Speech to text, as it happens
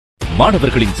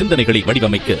மாணவர்களின் சிந்தனைகளை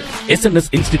வடிவமைக்க SNS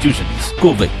இன்ஸ்டிடியூஷன்ஸ்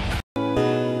கோவை.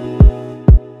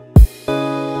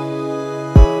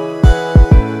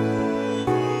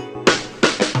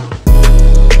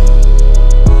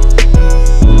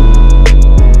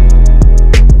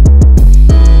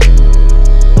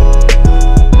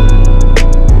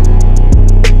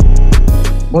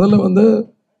 முதல்ல வந்து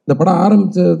இந்த படம்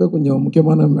ஆரம்பித்தது கொஞ்சம்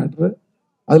முக்கியமான மேட்ரு.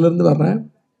 அதிலிருந்து வர்றேன்.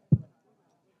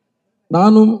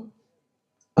 நானும்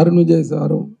அருண் விஜய்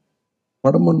சாரும்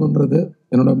படம் பண்ணுன்றது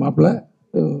என்னோட மாப்பிள்ளை.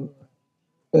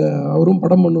 அவரும்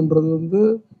படம் பண்ணுன்றது வந்து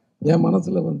என்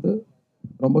மனசில் வந்து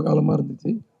ரொம்ப காலமாக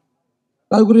இருந்துச்சு.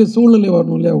 அதுக்குரிய சூழ்நிலை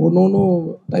வரணும் இல்லையா, ஒன்று ஒன்றும்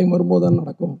டைம் வரும்போது தான்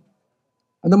நடக்கும்.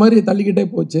 அந்த மாதிரி தள்ளிக்கிட்டே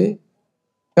போச்சு.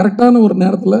 கரெக்டான ஒரு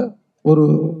நேரத்தில் ஒரு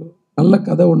நல்ல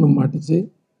கதை ஒன்று மாட்டிச்சு.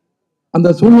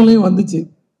 அந்த சூழ்நிலையும் வந்துச்சு.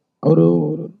 அவர்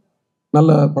ஒரு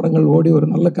நல்ல படங்கள் ஓடி ஒரு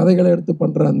நல்ல கதைகளை எடுத்து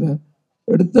பண்ணுற அந்த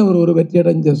எடுத்து அவர் ஒரு வெற்றி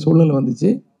அடைஞ்ச சூழ்நிலை வந்துச்சு.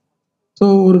 ஸோ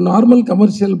ஒரு நார்மல்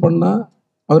கமர்ஷியல் பண்ணால்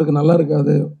அவருக்கு நல்லா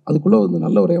இருக்காது. அதுக்குள்ளே வந்து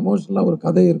நல்ல ஒரு எமோஷனலாக ஒரு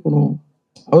கதை இருக்கணும்,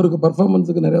 அவருக்கு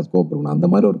பர்ஃபார்மன்ஸுக்கு நிறையா ஸ்கோப் இருக்கணும். அந்த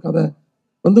மாதிரி ஒரு கதை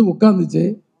வந்து உட்காந்துச்சு.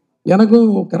 எனக்கும்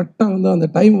கரெக்டாக வந்து அந்த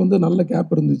டைம் வந்து நல்ல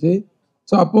கேப் இருந்துச்சு.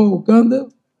 ஸோ அப்போது உட்காந்து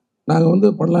நாங்கள் வந்து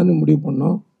பண்ணலான்னு முடிவு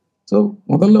பண்ணோம். ஸோ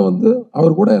முதல்ல வந்து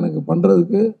அவர் கூட எனக்கு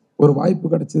பண்ணுறதுக்கு ஒரு வாய்ப்பு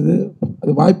கிடைச்சிது.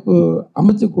 அது வாய்ப்பு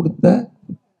அமைச்சு கொடுத்த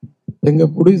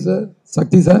எங்கள் ப்ரொடியூசர்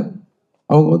சக்தி சார்.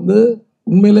 அவங்க வந்து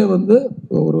உண்மையிலே வந்து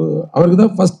ஒரு அவருக்கு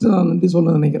தான் ஃபஸ்ட்டு நான் நன்றி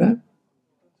சொல்ல நினைக்கிறேன்.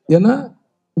 ஏன்னா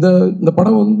இந்த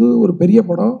படம் வந்து ஒரு பெரிய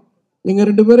படம். எங்கள்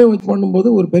 2 பேரையும் வச்சு பண்ணும்போது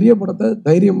ஒரு பெரிய படத்தை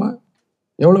தைரியமாக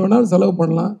எவ்வளோ வேணாலும் செலவு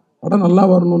பண்ணலாம், படம் நல்லா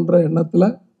வரணுன்ற எண்ணத்தில்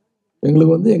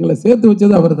எங்களுக்கு வந்து எங்களை சேர்த்து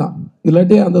வச்சது அவர் தான்.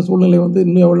 இல்லாட்டி அந்த சூழ்நிலை வந்து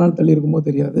இன்னும் எவ்வளோ நாள் தள்ளி இருக்குமோ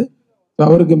தெரியாது. ஸோ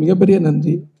அவருக்கு மிகப்பெரிய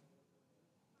நன்றி.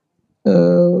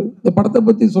 இந்த படத்தை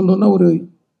பற்றி சொல்லணும்னா ஒரு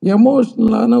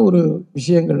எமோஷ்னலான ஒரு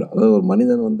விஷயங்கள். அதாவது ஒரு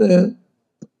மனிதன் வந்து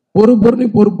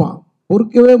பொறுப்பான்,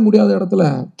 பொறுக்கவே முடியாத இடத்துல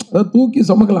அதாவது தூக்கி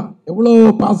சுமக்கலாம். எவ்வளோ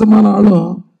பாசமான ஆளும்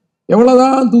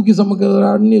எவ்வளோதான் தூக்கி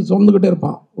சுமக்கிறான்னு சுமந்துக்கிட்டே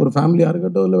இருப்பான். ஒரு ஃபேமிலியாக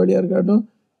இருக்கட்டும், இல்லை வெளியாக இருக்கட்டும்,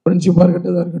 ஃப்ரெண்ட்ஷிப்பாக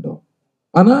இருக்கட்டும், இதாக இருக்கட்டும்.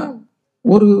 ஆனால்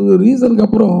ஒரு ரீசனுக்கு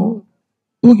அப்புறம்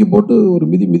தூக்கி போட்டு ஒரு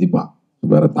மிதிப்பான்,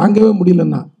 வேற தாங்கவே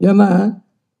முடியலன்னா. ஏன்னா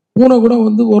பூனை கூட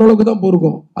வந்து ஓரளவுக்கு தான்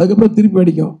பொறுக்கும், அதுக்கப்புறம் திருப்பி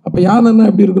அடிக்கும். அப்போ யானைன்னா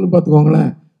எப்படி இருக்குன்னு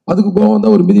பார்த்துக்கோங்களேன். அதுக்கு கோவம்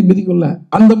தான் ஒரு மிதிக்கும்ல.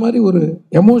 அந்த மாதிரி ஒரு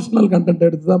எமோஷ்னல் கண்டென்ட்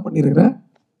எடுத்து தான் பண்ணியிருக்கிறேன்.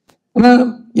 ஆனால்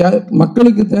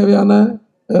மக்களுக்கு தேவையான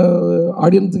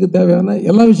ஆடியன்ஸுக்கு தேவையான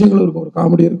எல்லா விஷயங்களும் இருக்கும். ஒரு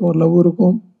காமெடி இருக்கும், ஒரு லவ்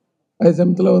இருக்கும், அதே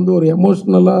சமயத்தில் வந்து ஒரு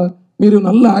எமோஷ்னலாக மீறி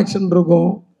நல்ல ஆக்ஷன் இருக்கும்,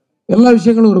 எல்லா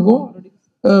விஷயங்களும் இருக்கும்.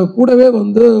 கூடவே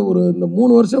வந்து ஒரு இந்த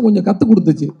 3 வருஷம் கொஞ்சம் கற்றுக்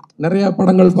கொடுத்துச்சு. நிறையா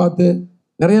படங்கள் பார்த்து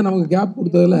நிறையா நமக்கு கேப்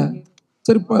கொடுத்ததில்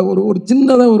சரி ஒரு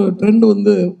சின்னதாக ஒரு ட்ரெண்ட்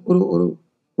வந்து ஒரு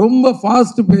ரொம்ப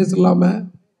ஃபாஸ்ட் பேஸ் இல்லாமல்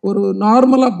ஒரு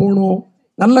நார்மலாக போகணும்,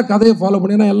 நல்ல கதையை ஃபாலோ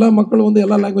பண்ணி. ஏன்னா எல்லா மக்களும் வந்து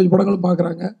எல்லா லாங்குவேஜ் படங்களும்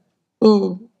பார்க்குறாங்க. ஸோ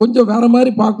கொஞ்சம் வேறு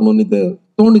மாதிரி பார்க்கணுன்னு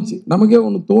தோணுச்சு, நமக்கே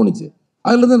ஒன்று தோணுச்சு.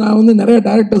 அதுலேருந்து நான் வந்து நிறைய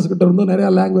டேரக்டர்ஸ்கிட்ட இருந்தும் நிறையா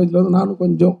லாங்குவேஜில் வந்து நானும்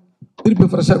கொஞ்சம் திருப்பி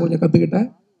ஃப்ரெஷ்ஷாக கொஞ்சம் கற்றுக்கிட்டேன்.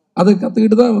 அதை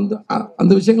கற்றுக்கிட்டு தான் வந்து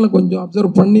அந்த விஷயங்களை கொஞ்சம்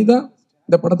அப்சர்வ் பண்ணி தான்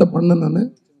இந்த படத்தை பண்ணேன் நான்.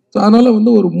 ஸோ அதனால்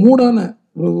வந்து ஒரு மூடான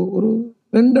ஒரு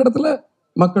 2 இடத்துல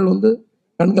மக்கள் வந்து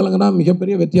கண்கலங்கன்னா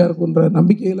மிகப்பெரிய வெற்றியாக இருக்குன்ற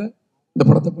நம்பிக்கையில் இந்த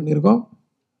படத்தை பண்ணியிருக்கோம்.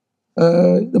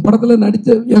 இந்த படத்தில்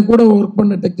நடித்த என் கூட ஒர்க்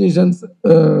பண்ண டெக்னீஷியன்ஸ்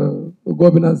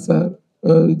கோபிநாத் சார்,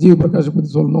 ஜி பிரகாஷை பற்றி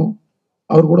சொல்லணும்.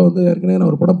 அவர் கூட வந்து ஏற்கனவே நான்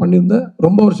ஒரு படம் பண்ணியிருந்தேன்,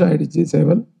 ரொம்ப வருஷம் ஆகிடுச்சு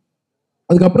சேவல்.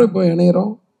 அதுக்கப்புறம் இப்போ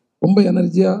இணையிறோம். ரொம்ப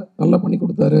எனர்ஜியாக நல்லா பண்ணி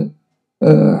கொடுத்தாரு.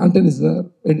 Antony sir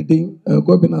editing,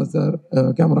 Gopinath sir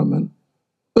cameraman,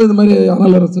 இது மாதிரி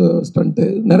அனலரசு ஸ்டண்ட்டு,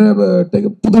 நிறைய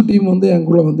புது டீம் வந்து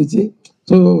எங்களுக்குள்ளே வந்துச்சு.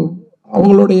 ஸோ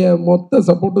அவங்களுடைய மொத்த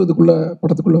சப்போர்ட்டும் இதுக்குள்ளே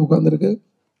படத்துக்குள்ளே உட்காந்துருக்கு.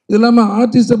 இது இல்லாமல்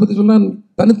ஆர்டிஸ்ட்டை பற்றி சொன்னால்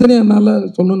தனித்தனியாக என்னால்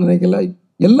சொல்லணும்னு நினைக்கல.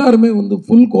 எல்லாருமே வந்து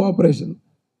ஃபுல் கோஆப்ரேஷன்.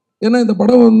 ஏன்னா இந்த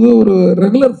படம் வந்து ஒரு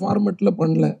ரெகுலர் ஃபார்மேட்டில்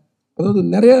பண்ணல. அதாவது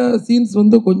நிறையா சீன்ஸ்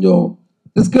வந்து கொஞ்சம்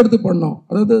ரிஸ்க் எடுத்து பண்ணோம்.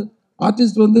 அதாவது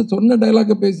ஆர்டிஸ்ட் வந்து சொன்ன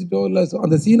டைலாக்கை பேசிட்டோ இல்லை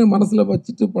அந்த சீனை மனசில்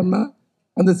வச்சுட்டு பண்ணால்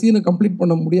அந்த சீனை கம்ப்ளீட்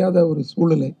பண்ண முடியாத ஒரு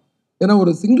சூழ்நிலை. ஏன்னா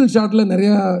ஒரு சிங்கிள் ஷாட்டில்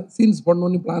நிறையா சீன்ஸ்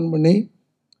பண்ணோன்னு பிளான் பண்ணி,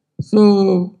 ஸோ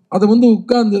அதை வந்து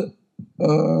உட்காந்து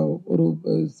ஒரு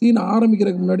சீன்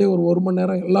ஆரம்பிக்கிறதுக்கு முன்னாடியே ஒரு மணி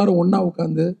நேரம் எல்லோரும் ஒன்றா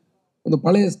உட்காந்து அந்த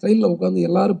பழைய ஸ்டைலில் உட்காந்து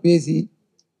எல்லோரும் பேசி,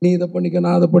 நீ இதை பண்ணிக்க,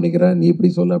 நான் அதை பண்ணிக்கிறேன், நீ இப்படி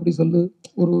சொல்லு அப்படி சொல்லு.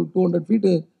 ஒரு 200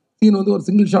 ஃபீட்டு சீன் வந்து ஒரு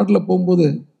சிங்கிள் ஷாட்டில் போகும்போது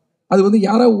அது வந்து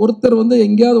யாராவது ஒருத்தர் வந்து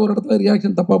எங்கேயாவது ஒரு இடத்துல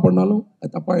ரியாக்ஷன் தப்பாக பண்ணாலும்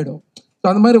அது தப்பாகிடும். ஸோ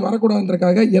அந்த மாதிரி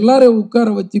வரக்கூடாதுன்றக்காக எல்லாரையும்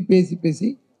உட்கார வச்சு பேசி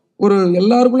ஒரு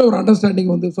எல்லாருக்குள்ளே ஒரு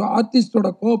அண்டர்ஸ்டாண்டிங் வந்து. ஸோ ஆர்டிஸ்டோட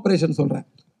கோஆப்ரேஷன் சொல்கிறேன்.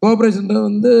 கோஆப்ரேஷன்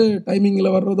வந்து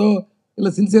டைமிங்கில் வர்றதோ இல்லை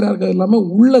சின்சியராக இருக்கிறது இல்லாமல்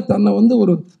உள்ள தன்னை வந்து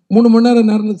ஒரு 3 மணி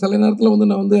நேரம் சில நேரத்தில் வந்து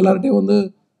நான் வந்து எல்லார்ட்டையும் வந்து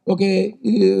ஓகே,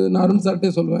 நான் அருண் சார்ட்டே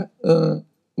சொல்லுவேன்,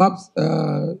 மாப்ஸ்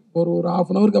ஒரு 1/2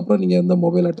 அன் ஹவருக்கு அப்புறம் நீங்கள் எந்த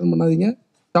மொபைல் அட்டன் பண்ணாதீங்க,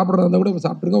 சாப்பிட்றதா இருந்தால் கூட இப்போ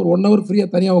சாப்பிட்ருங்க. ஒரு 1 ஹவர் ஃப்ரீயாக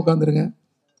தனியாக உட்காந்துருங்க.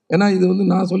 ஏன்னா இது வந்து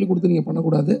நான் சொல்லி கொடுத்து நீங்கள்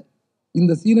பண்ணக்கூடாது.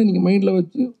 இந்த சீனை நீங்கள் மைண்டில்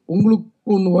வச்சு உங்களுக்கு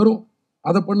ஒன்று வரும்,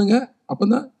 அதை பண்ணுங்கள். அப்போ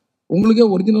தான் உங்களுக்கே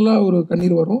ஒரிஜினலாக ஒரு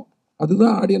கண்ணீர் வரும்.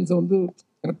 அதுதான் ஆடியன்ஸை வந்து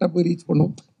கரெக்டாக போய் ரீச்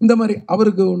பண்ணும். இந்த மாதிரி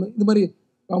அவருக்கு ஒன்று, இந்த மாதிரி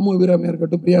ராமு வீராமையாக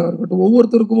இருக்கட்டும், பிரியாவாக இருக்கட்டும்,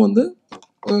 ஒவ்வொருத்தருக்கும் வந்து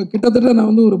கிட்டத்தட்ட நான்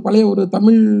வந்து ஒரு பழைய ஒரு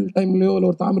தமிழ் டைம்லையோ இல்லை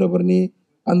ஒரு தாமிரபரணி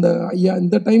அந்த ஐயா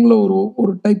இந்த டைமில்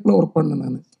ஒரு டைப்பில் ஒர்க் பண்ணேன்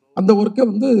நான். அந்த ஒர்க்கை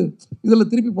வந்து இதில்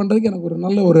திருப்பி பண்ணுறதுக்கு எனக்கு ஒரு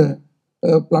நல்ல ஒரு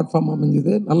பிளாட்ஃபார்ம்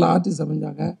அமைஞ்சுது. நல்ல ஆர்டிஸ்ட்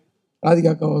அமைஞ்சாங்க.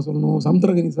 ராதிகா அக்காவை சொல்லணும்,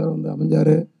 சமுத்திரகனி சார் வந்து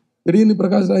அமைஞ்சார். திடீர்னு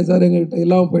பிரகாஷ் ராய் சார் எங்கள்கிட்ட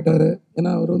இல்லாமல் போயிட்டார்.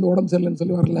 ஏன்னா அவர் வந்து உடம்பு சரியில்லைன்னு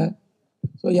சொல்லி வரல.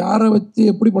 ஸோ யாரை வச்சு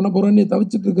எப்படி பண்ண போகிறோன்னு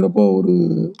தவிச்சிட்டு இருக்கிறப்போ ஒரு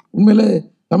உண்மையிலே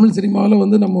தமிழ் சினிமாவில்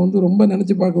வந்து நம்ம வந்து ரொம்ப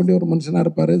நினச்சி பார்க்க வேண்டிய ஒரு மனுஷனாக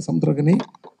இருப்பார் சமுத்திரகனி.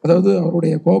 அதாவது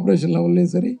அவருடைய கோஆப்ரேஷன்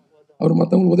லெவல்லையும் சரி, அவர்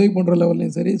மற்றவங்களுக்கு உதவி பண்ணுற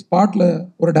லெவல்லையும் சரி, ஸ்பாட்டில்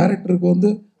ஒரு டைரக்டருக்கு வந்து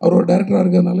அவர் ஒரு டைரக்டராக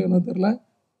இருக்கிறதுனால என்ன தெரில,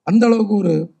 அந்த அளவுக்கு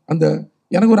ஒரு அந்த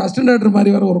எனக்கு ஒரு அசிஸ்டன்ட் டைரக்டர்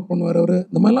மாதிரி வேறு ஒர்க் பண்ணுவார் அவர்.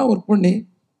 இந்த மாதிரிலாம் ஒர்க் பண்ணி,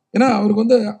 ஏன்னா அவருக்கு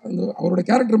வந்து அந்த அவரோட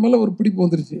கேரக்டர் மேலே ஒரு பிடிப்பு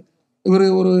வந்துருச்சு. இவர்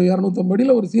ஒரு 250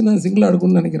 அடியில் ஒரு சீனை சிங்கிளாக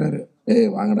எடுக்கணும்னு நினைக்கிறாரு.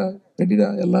 வாங்கடா ரெட்டிடா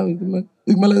எல்லாம்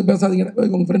இதுக்கு மேலே இது பேசாதீங்கடா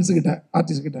உங்கள் ஃப்ரெண்ட்ஸுக்கிட்ட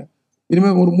ஆர்டிஸ்ட்கிட்ட,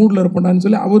 இனிமேல் ஒரு மூடில் இருப்பேன்டான்னு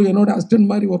சொல்லி அவர் என்னோட அசிஸ்டன்ட்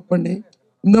மாதிரி ஒர்க் பண்ணி,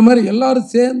 இந்த மாதிரி எல்லாரும்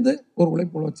சேர்ந்து ஒரு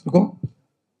உழைப்போடு வச்சுருக்கோம்.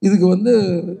 இதுக்கு வந்து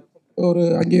ஒரு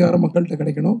அங்கீகாரம் மக்கள்கிட்ட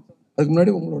கிடைக்கணும். அதுக்கு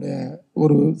முன்னாடி உங்களுடைய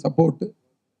ஒரு சப்போர்ட்டு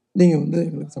நீங்கள் வந்து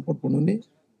எங்களுக்கு சப்போர்ட் பண்ணணுன்னு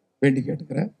வேண்டி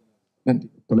கேட்டுக்கிறேன். நன்றி.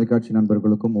 தொலைக்காட்சி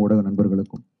நண்பர்களுக்கும் ஊடக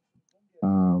நண்பர்களுக்கும்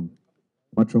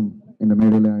மற்றும் இந்த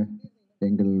மேடையில்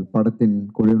எங்கள் படத்தின்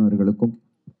குழுவினர்களுக்கும்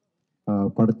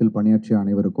படத்தில் பணியாற்றிய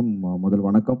அனைவருக்கும் முதல்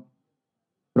வணக்கம்.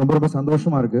 ரொம்ப ரொம்ப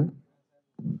சந்தோஷமா இருக்கு.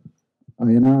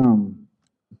 ஏன்னா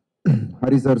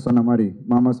ஹரி சார் சொன்ன மாதிரி,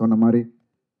 மாமா சொன்ன மாதிரி,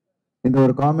 இந்த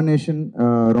ஒரு காம்பினேஷன்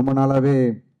ரொம்ப நாளாவே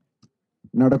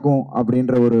நடக்கும்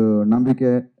அப்படின்ற ஒரு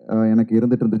நம்பிக்கை எனக்கு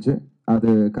இருந்துட்டு இருந்துச்சு. அது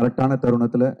கரெக்டான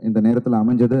தருணத்தில் இந்த நேரத்தில்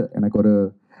அமைஞ்சது எனக்கு ஒரு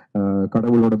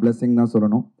கடவுளோட பிளெஸிங் தான்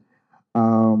சொல்லணும்.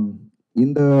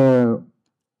 இந்த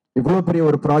இவ்வளோ பெரிய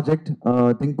ஒரு ப்ராஜெக்ட்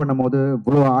திங்க் பண்ணும் போது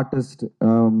இவ்வளோ ஆர்டிஸ்ட்,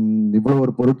 இவ்வளோ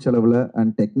ஒரு பொருட்செலவில்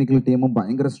அண்ட் டெக்னிக்கல் டீமும்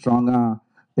பயங்கர ஸ்ட்ராங்காக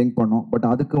திங்க் பண்ணோம். பட்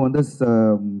அதுக்கு வந்து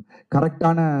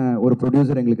கரெக்டான ஒரு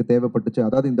ப்ரொடியூசர் எங்களுக்கு தேவைப்பட்டுச்சு.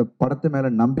 அதாவது இந்த படத்து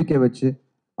மேலே நம்பிக்கை வச்சு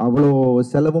அவ்வளோ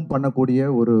செலவும் பண்ணக்கூடிய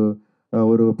ஒரு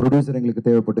ஒரு ப்ரொடியூசர் எங்களுக்கு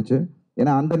தேவைப்பட்டுச்சு.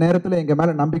 ஏன்னா அந்த நேரத்தில் எங்கள்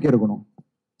மேலே நம்பிக்கை இருக்கணும்.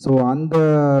 ஸோ அந்த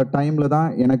டைமில் தான்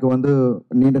எனக்கு வந்து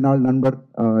நீண்ட நாள் நண்பர்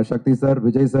சக்தி சார்,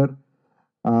 விஜய் சார்,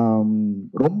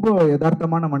 ரொம்ப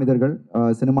யதார்த்தமான மனிதர்கள்,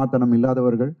 சினிமாத்தனம்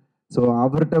இல்லாதவர்கள். ஸோ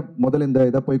அவர்கிட்ட முதல்ல இந்த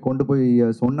இதை போய் கொண்டு போய்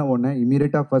சொன்ன உடனே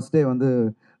இமீடியட்டாக ஃபர்ஸ்ட் டே வந்து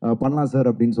பண்ணலாம்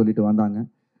சார் அப்படின்னு சொல்லிட்டு வந்தாங்க.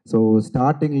 ஸோ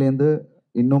ஸ்டார்டிங்லேருந்து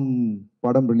இன்னும்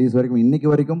படம் ரிலீஸ் வரைக்கும் இன்னைக்கு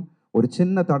வரைக்கும் ஒரு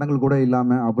சின்ன தடங்கள் கூட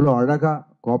இல்லாமல் அவ்வளோ அழகாக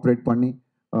கோஆப்ரேட் பண்ணி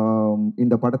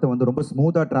இந்த படத்தை வந்து ரொம்ப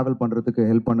ஸ்மூத்தாக ட்ராவல் பண்ணுறதுக்கு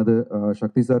ஹெல்ப் பண்ணுது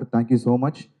சக்தி சார். Thank you so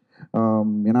much.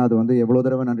 ஏன்னா அது வந்து எவ்வளோ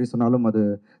தடவை நன்றி சொன்னாலும் அது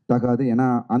தகாது. ஏன்னா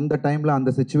அந்த டைமில்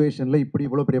அந்த சுச்சுவேஷனில் இப்படி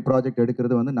இவ்வளோ பெரிய ப்ராஜெக்ட்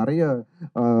எடுக்கிறது வந்து நிறைய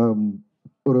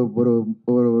ஒரு ஒரு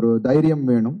ஒரு தைரியம்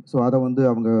வேணும். ஸோ அதை வந்து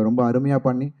அவங்க ரொம்ப அருமையாக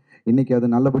பண்ணி இன்னைக்கு அது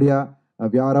நல்லபடியாக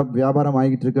வியாபாரம்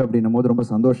ஆகிட்டு இருக்கு அப்படின்னும் போது ரொம்ப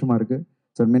சந்தோஷமாக இருக்குது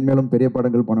சார். மென்மேலும் பெரிய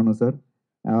படங்கள் பண்ணணும் சார்.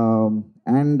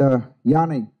 அண்ட்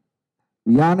யானை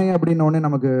அப்படின்னோடனே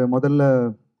நமக்கு முதல்ல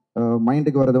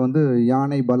மைண்டுக்கு வர்றது வந்து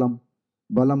யானை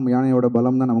பலம், யானையோட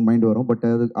பலம் தான் நமக்கு மைண்டு வரும். பட்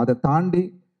அதை தாண்டி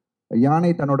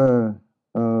யானை தன்னோட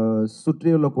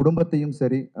சுற்றியுள்ள குடும்பத்தையும்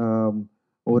சரி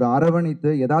ஒரு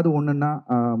அரவணைத்து ஏதாவது ஒன்றுன்னா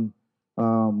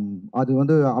அது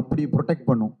வந்து அப்படி ப்ரொடெக்ட்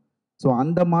பண்ணும். ஸோ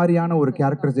அந்த மாதிரியான ஒரு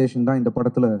கேரக்டரைசேஷன் தான் இந்த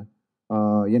படத்தில்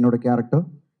என்னோட கேரக்டர்.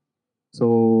 ஸோ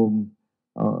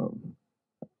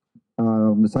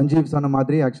சஞ்சீவ் சொன்ன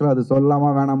மாதிரி ஆக்சுவலாக அது சொல்லலாமா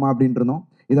வேணாமா அப்படின்ட்டு இருந்தோம்.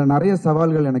 இதில் நிறைய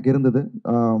சவால்கள் எனக்கு இருந்தது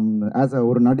ஆஸ் அ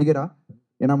ஒரு நடிகராக.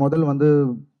 ஏன்னா முதல் வந்து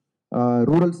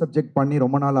ரூரல் சப்ஜெக்ட் பண்ணி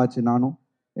ரொம்ப நாள் ஆச்சு நானும்.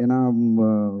 ஏன்னா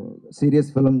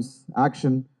சீரியஸ் ஃபிலிம்ஸ்,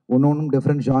 ஆக்ஷன், ஒன்றும்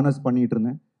டிஃப்ரெண்ட் ஜானர்ஸ் பண்ணிகிட்டு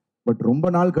இருந்தேன். பட் ரொம்ப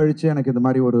நாள் கழித்து எனக்கு இந்த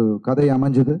மாதிரி ஒரு கதை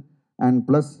அமைஞ்சுது. And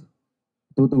plus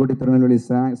Thoothukudi Tirunelveli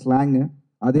slang,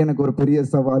 அது எனக்கு ஒரு பெரிய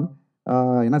சவால்.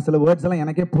 ஏன்னா சில வேர்ட்ஸ் எல்லாம்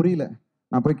எனக்கே புரியல.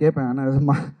 நான் போய் கேட்பேன்,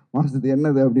 ஆனால் இது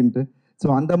என்னது அப்படின்ட்டு. ஸோ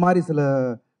அந்த மாதிரி சில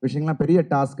விஷயங்கள்லாம் பெரிய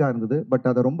டாஸ்காக இருந்தது. பட்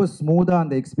அதை ரொம்ப ஸ்மூத்தாக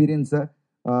அந்த எக்ஸ்பீரியன்ஸை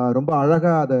ரொம்ப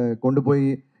அழகாக அதை கொண்டு போய்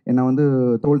என்னை வந்து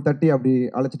தோல் தட்டி அப்படி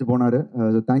அழைச்சிட்டு போனார்.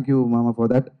 தேங்க்யூ மாமா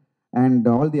for that. And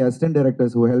all the assistant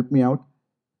directors who help me out.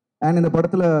 And இந்த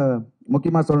படத்தில்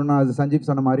முக்கியமாக சொல்லணும்னா, அது சஞ்சீவ்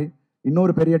சொன்ன மாதிரி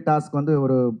இன்னொரு பெரிய டாஸ்க் வந்து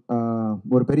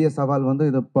ஒரு பெரிய சவால் வந்து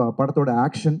இது படத்தோட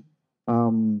ஆக்ஷன்.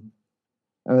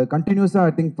 கண்டினியூஸாக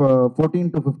I think 14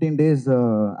 to 15 days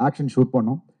action shoot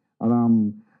பண்ணோம். அதான்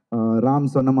ராம்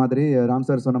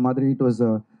சார் சொன்ன மாதிரி இட் வாஸ்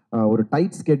ஒரு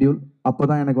டைட் ஸ்கெட்யூல். அப்போ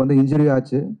தான் எனக்கு வந்து இன்ஜுரி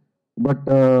ஆச்சு. பட்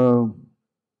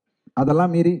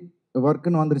அதெல்லாம் மீறி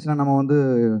ஒர்க்குன்னு வந்துருச்சுன்னா நம்ம வந்து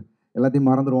எல்லாத்தையும்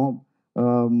மறந்துடுவோம்.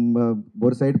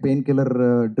 ஒரு சைடு பெயின் கில்லர்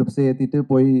ட்ரிப்ஸை ஏற்றிட்டு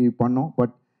போய் பண்ணோம்.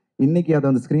 பட் இன்னைக்கு அதை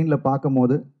அந்த ஸ்க்ரீனில் பார்க்கும்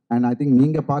போது அண்ட் ஐ திங்க்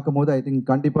நீங்கள் பார்க்கும் போது ஐ திங்க்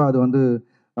கண்டிப்பாக அது வந்து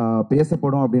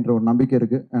பேசப்படும் அப்படின்ற ஒரு நம்பிக்கை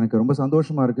இருக்குது. எனக்கு ரொம்ப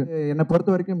சந்தோஷமாக இருக்குது. என்னை பொறுத்த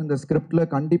வரைக்கும் இந்த ஸ்கிரிப்டில்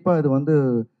கண்டிப்பாக இது வந்து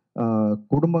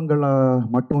குடும்பங்களை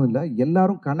மட்டும் இல்லை,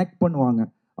 எல்லாரும் கனெக்ட் பண்ணுவாங்க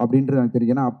அப்படின்றது எனக்கு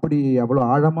தெரியும். ஏன்னா அப்படி அவ்வளோ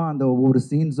ஆழமாக அந்த ஒவ்வொரு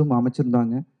சீன்ஸும்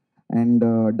அமைச்சிருந்தாங்க. அண்ட்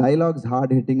டைலாக்ஸ்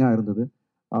ஹார்ட் ஹிட்டிங்காக இருந்தது.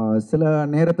 சில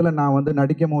நேரத்தில் நான் வந்து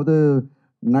நடிக்கும் போது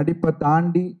நடிப்பை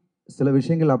தாண்டி சில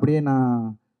விஷயங்கள் அப்படியே நான்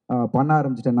பண்ண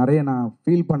ஆரம்பிச்சிட்டேன். நிறைய நான்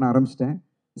ஃபீல் பண்ண ஆரம்பிச்சிட்டேன்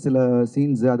சில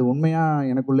சீன்ஸு. அது உண்மையாக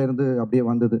எனக்குள்ளே இருந்து அப்படியே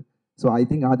வந்தது. ஸோ ஐ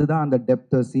திங்க் அதுதான் அந்த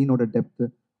depth, சீனோட depth.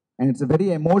 And it's very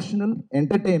emotional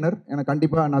entertainer. எனக்கு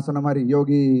கண்டிப்பாக நான் சொன்ன மாதிரி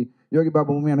யோகி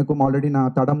பாபுவும் எனக்கும் ஆல்ரெடி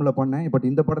நான் தடமில் பண்ணேன். பட்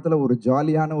இந்த படத்தில் ஒரு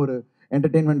ஜாலியான ஒரு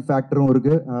என்டர்டெயின்மெண்ட் ஃபேக்டரும்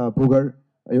இருக்குது. புகழ்,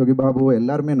 யோகி பாபு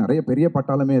எல்லாருமே நிறைய பெரிய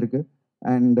பட்டாளமே இருக்குது.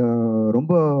 அண்ட்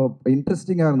ரொம்ப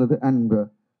இன்ட்ரெஸ்டிங்காக இருந்தது. அண்ட்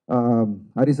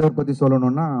ஹரி சார் பற்றி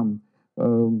சொல்லணுன்னா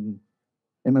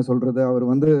என்ன சொல்கிறது, அவர்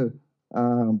வந்து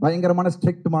பயங்கரமான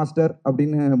ஸ்ட்ரிக்ட் மாஸ்டர்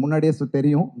அப்படின்னு முன்னாடியே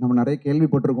தெரியும், நம்ம நிறைய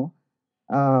கேள்விப்பட்டிருக்கோம்.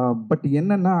 பட்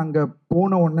என்னென்னா அங்கே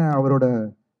போன உடனே அவரோட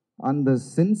அந்த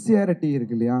சின்சியாரிட்டி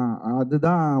இருக்கு இல்லையா,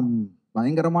 அதுதான்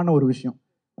பயங்கரமான ஒரு விஷயம்.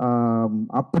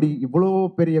 அப்படி இவ்வளோ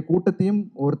பெரிய கூட்டத்தையும்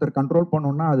ஒருத்தர் கண்ட்ரோல்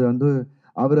பண்ணோன்னா அது வந்து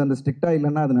அவர் அந்த ஸ்ட்ரிக்டாக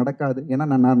இல்லைன்னா அது நடக்காது. ஏன்னா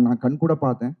நான் கண் கூட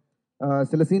பார்த்தேன்.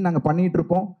 சில சீன் நாங்கள் பண்ணிகிட்டு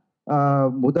இருப்போம்.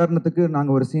 உதாரணத்துக்கு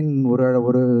நாங்கள்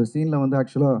ஒரு சீனில் வந்து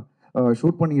ஆக்சுவலாக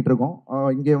ஷூட் பண்ணிக்கிட்டு இருக்கோம்.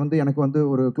 இங்கே வந்து எனக்கு வந்து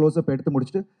ஒரு க்ளோஸ்அப் எடுத்து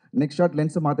முடிச்சுட்டு நெக்ஸ்ட் ஷாட்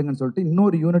லென்ஸை மாற்றுங்கன்னு சொல்லிட்டு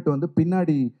இன்னொரு யூனிட் வந்து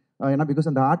பின்னாடி, ஏன்னா பிகாஸ்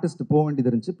அந்த ஆர்டிஸ்ட் போக வேண்டியது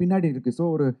இருந்துச்சு, பின்னாடி இருக்குது. ஸோ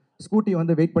ஒரு ஸ்கூட்டி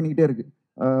வந்து வெயிட் பண்ணிக்கிட்டே இருக்குது.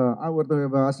 ஒருத்தர்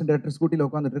அசிஸ்டன்ட் டைரக்டர் ஸ்கூட்டியில்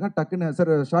உட்காந்துட்டு இருக்கேன். டக்குன்னு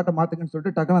சார் ஷார்ட்டை மாற்றுங்கன்னு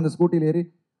சொல்லிட்டு டக்குன்னு அந்த ஸ்கூட்டியில் ஏறி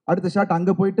அடுத்த ஷாட்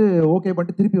அங்கே போயிட்டு ஓகே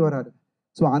பண்ணிட்டு திருப்பி வராரு.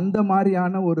 ஸோ அந்த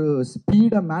மாதிரியான ஒரு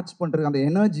ஸ்பீடை மேட்ச் பண்ணுறது, அந்த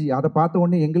எனர்ஜி, அதை பார்த்த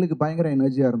உடனே எங்களுக்கு பயங்கர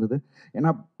எனர்ஜியாக இருந்தது. ஏன்னா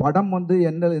படம் வந்து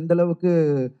எந்த அளவுக்கு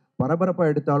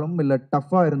பரபரப்பாக எடுத்தாலும் இல்லை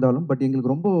டஃப்பாக இருந்தாலும் பட்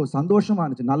எங்களுக்கு ரொம்ப சந்தோஷமாக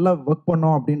இருந்துச்சு. நல்லா ஒர்க்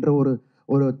பண்ணோம் அப்படின்ற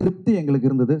ஒரு திருப்தி எங்களுக்கு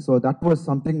இருந்தது. So that was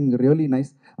something really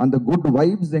nice. அந்த குட்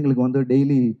வைப்ஸ் எங்களுக்கு வந்து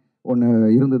டெய்லி ஒன்று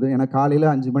இருந்தது. ஏன்னா காலையில்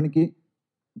 5 மணிக்கு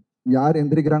யார்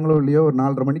எந்திரிக்கிறாங்களோ இல்லையோ ஒரு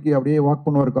 4:30 மணிக்கு அப்படியே வாக்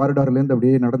பண்ணுவார், காரிடார்லேருந்து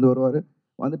அப்படியே நடந்து வருவார்.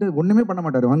 வந்துட்டு ஒன்றுமே பண்ண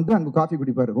மாட்டார், வந்து அங்கே காஃபி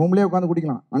குடிப்பார். ரூம்லேயே உட்காந்து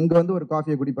குடிக்கலாம், அங்கே வந்து ஒரு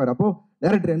காஃபியை குடிப்பார். அப்போது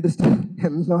டேரக்டர் எந்திரிச்சிட்டு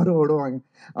எல்லாரும் ஓடுவாங்க.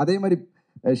 அதே மாதிரி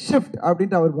ஷிஃப்ட்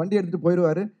அப்படின்ட்டு அவர் வண்டி எடுத்துகிட்டு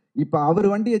போயிடுவார். இப்போ அவர்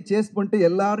வண்டியை சேஸ் பண்ணிட்டு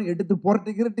எல்லாரும்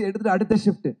எடுத்துட்டு அடுத்த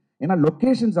ஷிஃப்ட். ஏன்னா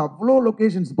லொக்கேஷன்ஸ், அவ்வளோ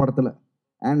லொக்கேஷன்ஸ் படத்தில்.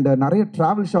 அண்ட் நிறைய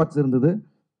ட்ராவல் ஷாட்ஸ் இருந்தது.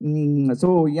 ஸோ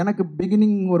எனக்கு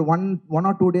பிகினிங் ஒரு ஒன்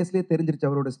ஆர் 2 டேஸ்லேயே தெரிஞ்சிருச்சு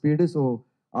அவரோட ஸ்பீடு. ஸோ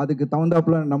அதுக்கு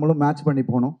தகுந்தாப்புல நம்மளும் மேட்ச் பண்ணி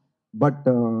போனோம். But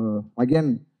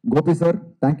again Gopi sir,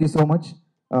 thank you so much.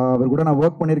 அவர் கூட நான்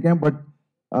ஒர்க் பண்ணியிருக்கேன். பட்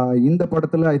இந்த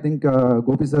படத்தில் ஐ திங்க்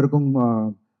கோபி சாருக்கும்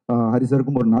ஹரி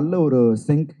சாருக்கும் ஒரு நல்ல ஒரு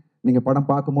சிங்க். நீங்கள்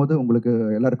படம் பார்க்கும்போது உங்களுக்கு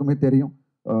எல்லாருக்குமே தெரியும்.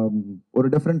 ஒரு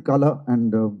டிஃப்ரெண்ட் கலர்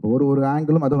அண்ட் ஒரு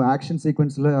ஆங்கிளும், அதுவும் ஆக்ஷன்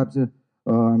சீக்வன்ஸில்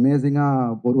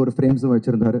அமேசிங்காக ஒரு ஃப்ரேம்ஸும்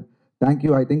வச்சுருந்தாரு.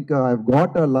 Thank you. I think I have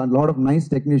got a lot of nice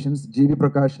technicians. GV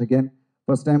Prakash again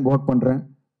first time work பண்ணுறேன்.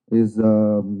 Is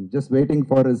just waiting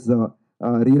for is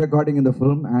re-recording in the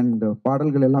film. And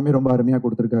பாடல்கள் எல்லாமே ரொம்ப அருமையாக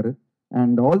கொடுத்துருக்காரு.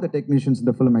 அண்ட் ஆல் த டெக்னீஷியன்ஸ்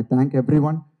இந்த film, I thank every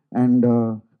one. And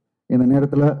இந்த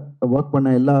நேரத்தில் work பண்ண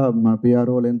எல்லா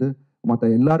பிஆர்ஓலேருந்து மற்ற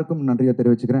எல்லாருக்கும் நன்றியை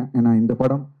தெரிவிச்சுக்கிறேன். ஏன்னா இந்த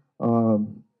படம்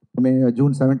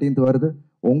ஜூன் 17 வருது.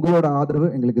 உங்களோட ஆதரவு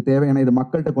எங்களுக்கு தேவை. ஏன்னா இது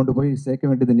மக்கள்கிட்ட கொண்டு போய் சேர்க்க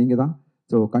வேண்டியது நீங்கள் தான்.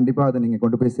 ஸோ கண்டிப்பாக அதை நீங்கள்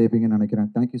கொண்டு போய் சேர்ப்பீங்கன்னு நினைக்கிறேன்.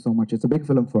 Thank you so much. It's a big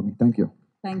film for me. Thank you.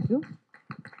 Thank you.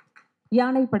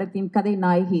 யானை படத்தின் கதை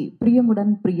நாயகி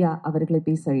பிரியமுடன் பிரியா அவர்களை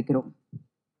பேச அழைக்கிறோம்.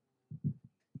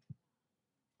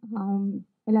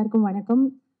 எல்லாருக்கும் வணக்கம்.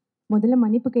 முதல்ல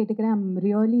மன்னிப்பு கேட்டுக்கிறேன். I'm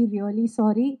really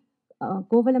sorry.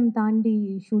 கோவலம் தாண்டி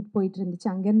ஷூட் போயிட்டு இருந்துச்சு.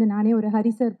 அங்கேருந்து நானே ஒரு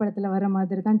ஹரி சார் படத்தில் வர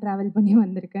மாதிரி தான் ட்ராவல் பண்ணி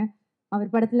வந்திருக்கேன்.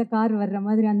 அவர் படத்தில் கார் வர்ற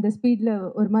மாதிரி அந்த ஸ்பீடில்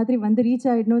ஒரு மாதிரி வந்து ரீச்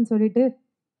ஆகிடணும்னு சொல்லிட்டு,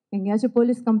 எங்கேயாச்சும்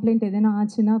போலீஸ் கம்ப்ளைண்ட் எதுனா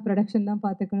ஆச்சுன்னா ப்ரொடக்ஷன் தான்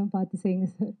பார்த்துக்கணும், பார்த்து செய்யுங்க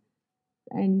சார்.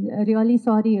 அண்ட் ரியலி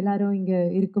சாரி, எல்லோரும் இங்கே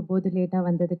இருக்கும்போது லேட்டாக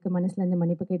வந்ததுக்கு மனசுலேருந்து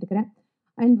மன்னிப்பு கேட்டுக்கிறேன்.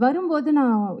 அண்ட் வரும்போது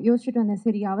நான் யோசிச்சுட்டு வந்தேன்,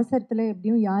 சரி அவசரத்தில்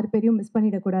எப்படியும் யார் பேரையும் மிஸ்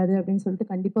பண்ணிடக்கூடாது அப்படின்னு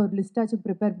சொல்லிட்டு கண்டிப்பாக ஒரு லிஸ்ட்டாச்சும்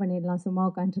ப்ரிப்பேர் பண்ணிடலாம் சும்மா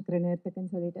உட்காந்துருக்கிற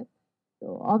நேரத்துக்குன்னு சொல்லிட்டு. So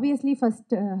obviously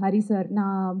first Hari sir,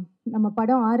 நம்ம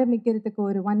படம் ஆரம்பிக்கிறதுக்கு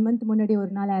ஒரு 1 மந்த் முன்னாடி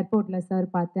ஒரு நாள் ஏர்போர்ட்டில் சார்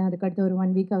பார்த்தேன். அதுக்கடுத்து ஒரு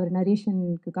 1 வீக் அவர்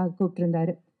நரேஷனுக்காக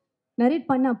கூப்பிட்டுருந்தாரு. நரேட்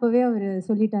பண்ண அப்போவே அவர்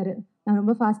சொல்லிட்டாரு, நான்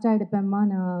ரொம்ப ஃபாஸ்ட்டாக எடுப்பேம்மா,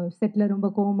 நான் செட்டில் ரொம்ப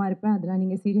கோவமாக இருப்பேன், அதெல்லாம்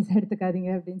நீங்கள் சீரியஸாக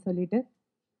எடுத்துக்காதீங்க அப்படின்னு சொல்லிட்டு.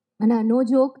 ஆனால் நோ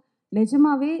ஜோக்,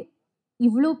 நிஜமாவே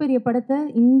இவ்வளோ பெரிய படத்தை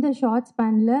இந்த ஷார்ட்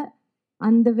ஸ்பேனில்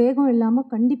அந்த வேகம் இல்லாமல்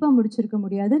கண்டிப்பாக முடிச்சிருக்க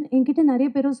முடியாது. என்கிட்ட நிறைய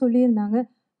பேரும் சொல்லியிருந்தாங்க,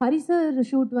 ஹரி சார்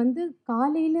ஷூட் வந்து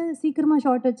காலையில் சீக்கிரமாக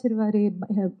ஷார்ட் வச்சிருவார்,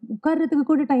 உட்கார்றதுக்கு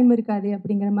கூட டைம் இருக்காது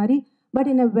அப்படிங்கிற மாதிரி. But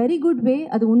in a very good way,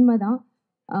 அது உண்மை தான்.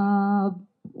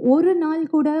 ஒரு நாள்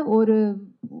கூட ஒரு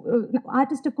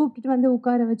ஆர்டிஸ்ட்டை கூப்பிட்டுட்டு வந்து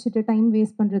உட்கார வச்சுட்டு டைம்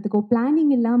வேஸ்ட் பண்ணுறதுக்கோ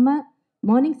பிளானிங் இல்லாமல்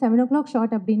மார்னிங் 7 o'clock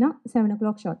ஷாட் அப்படின்னா 7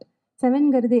 o'clock shot.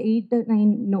 7ங்கிறது 8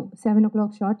 9 no 7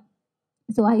 o'clock shot.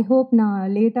 So I hope நான்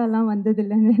லேட்டாலாம்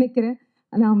வந்ததில்லைன்னு நினைக்கிறேன்.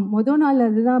 நான் நாள்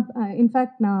அதுதான்.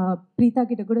 இன்ஃபேக்ட் நான் பிரீதா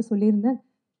கிட்ட கூட சொல்லியிருந்தேன்,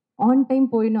 ஆன் டைம்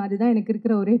போயிடணும், அதுதான் எனக்கு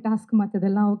இருக்கிற ஒரே டாஸ்க்,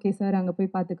 மற்றதெல்லாம் ஓகே சார் அங்கே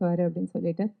போய் பார்த்துக்குவாரு அப்படின்னு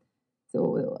சொல்லிட்டு. So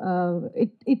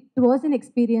it was an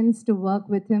experience to work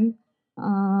with him.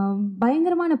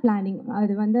 பயங்கரமான பிளானிங்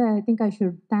அது வந்து. I think I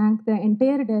should thank the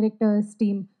entire directors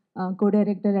team, co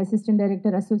director, assistant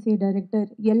director, associate director,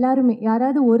 எல்லாருமே.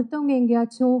 யாராவது ஒருத்தவங்க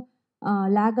எங்கேயாச்சும்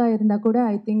லேகாக இருந்தால் கூட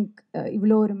ஐ திங்க்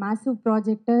இவ்வளோ ஒரு மேசிவ்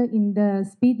ப்ராஜெக்டை இந்த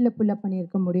ஸ்பீடில் புல்லப்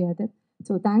பண்ணியிருக்க முடியாது.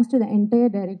 So thanks to the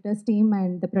entire directors team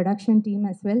and the production team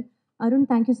as well. Arun,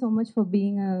 thank you so much for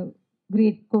being a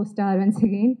great co-star once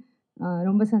again.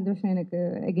 ரொம்ப சந்தோஷம் எனக்கு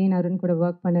அகெயின் அருண் கூட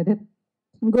ஒர்க் பண்ணது.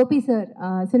 Gopi sir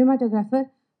cinematographer.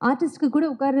 ஆர்டிஸ்ட்க்கு கூட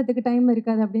உட்கார்றதுக்கு டைம்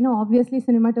இருக்காது அப்படின்னா ஆப்வியஸ்லி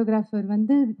சினிமாட்டோகிராஃபர்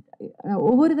வந்து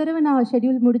ஒவ்வொரு தடவை நான்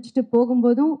ஷெட்யூல் முடிச்சுட்டு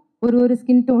போகும்போதும் ஒரு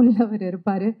ஸ்கின் டோனில் அவர்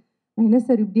இருப்பார். என்ன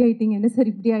சார் இப்படி ஆயிட்டீங்க, என்ன சார்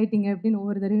இப்படி ஆயிட்டீங்க அப்படின்னு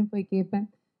ஒவ்வொரு தடவையும் போய் கேட்பேன்.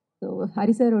 ஸோ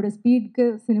ஹரி சாரோட ஸ்பீடுக்கு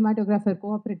சினிமாட்டோகிராஃபர்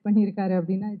கோஆப்ரேட் பண்ணியிருக்காரு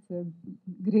அப்படின்னா it's a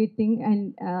great thing. And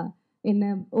என்னை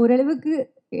ஓரளவுக்கு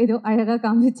ஏதோ அழகாக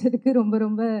காமிச்சதுக்கு ரொம்ப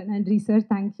ரொம்ப நன்றி sir,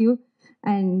 thank you.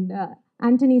 And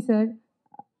Antony sir,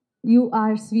 you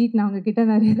are sweet. நான் உங்ககிட்ட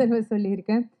நிறைய தடவை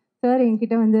சொல்லியிருக்கேன் சார்.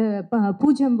 என்கிட்ட வந்து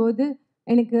பூஜம் போது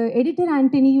எனக்கு எடிட்டர்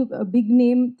ஆண்டனி பிக்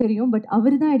நேம் தெரியும், பட்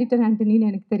அவர் தான் எடிட்டர் ஆண்டனின்னு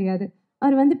எனக்கு தெரியாது.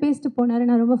 அவர் வந்து பேசிட்டு போனார்,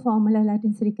 நான் ரொம்ப ஃபார்மலாக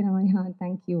எல்லாத்தையும் சிரிக்கிற மாதிரி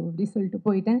தேங்க்யூ அப்படி சொல்லிட்டு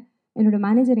போயிட்டேன். என்னோட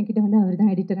மேனேஜர் என்கிட்ட வந்து அவர்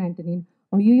தான் எடிட்டர் ஆண்டனின்னு,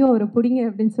 ஐயோ அவரை பிடிங்க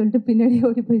அப்படின்னு சொல்லிட்டு பின்னாடி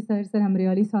ஓடி போய் சார் ஐம்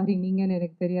ரியலி சாரி, நீங்கன்னு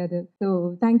எனக்கு தெரியாது. So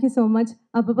thank you so much.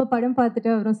 அப்பப்போ படம் பார்த்துட்டு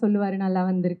அவரும் சொல்லுவார் நல்லா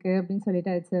வந்திருக்கு அப்படின்னு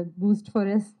சொல்லிட்டு it's a boost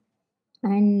for us.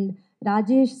 And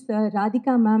Rajesh sir,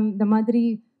 Radhika ma'am, இந்த மாதிரி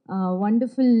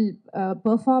ஒண்டர்ஃபுல்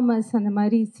பெர்ஃபார்மர்ஸ், அந்த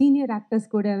மாதிரி சீனியர் ஆக்டர்ஸ்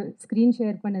கூட ஸ்க்ரீன்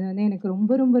ஷேர் பண்ணது வந்து எனக்கு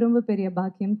ரொம்ப ரொம்ப ரொம்ப பெரிய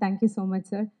பாக்கியம். Thank you so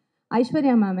much sir.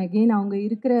 Aishwarya ma'am, again அவங்க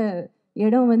இருக்கிற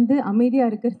இடம் வந்து அமைதியாக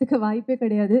இருக்கிறதுக்கு வாய்ப்பே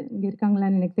கிடையாது. இங்கே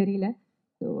இருக்காங்களான்னு எனக்கு தெரியல.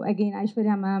 So again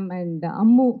Aishwarya ma'am and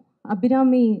Ammu,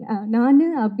 Abirami, நான்,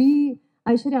 அபி,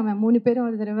 ஐஸ்வர்யா மேம் 3 பேரும்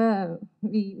ஒரு தடவை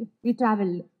வி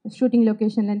ட்ராவல் ஷூட்டிங்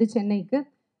லொக்கேஷன்லேருந்து சென்னைக்கு.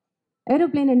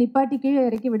 ஏரோப்ளேனை நிப்பாட்டி கீழே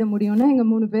இறக்கி விட முடியும்னா எங்கள்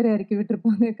 3 பேரை இறக்கி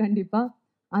விட்டுருப்பாங்க கண்டிப்பாக.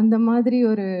 அந்த மாதிரி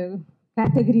ஒரு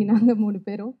கேட்டகரி நாங்கள் 3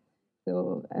 பேரும். So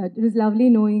it is lovely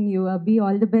knowing you Abhi.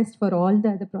 All the best for all the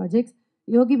other projects.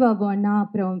 Yogi Babu அண்ணா,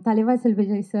 அப்புறம் தலைவாசல்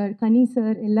விஜய் சார், கனி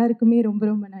சார், எல்லாருக்குமே ரொம்ப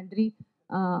ரொம்ப நன்றி.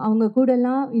 அவங்க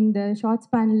கூடலாம் இந்த ஷார்ட்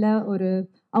ஸ்பேனில்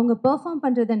அவங்க பெர்ஃபார்ம்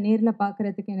பண்ணுறதை நேரில்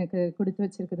பார்க்குறதுக்கு எனக்கு கொடுத்து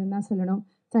வச்சிருக்குதுன்னு தான் சொல்லணும்.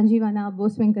 சஞ்சீவனா,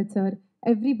 போஸ் வெங்கட் சார்,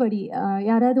 எவ்ரிபடி.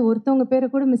 யாராவது ஒருத்தவங்க பேரை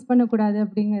கூட மிஸ் பண்ணக்கூடாது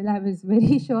அப்படிங்கிறதுல ஐ வாஸ்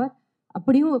வெரி ஷுர்.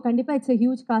 அப்படியும் கண்டிப்பாக இட்ஸ் எ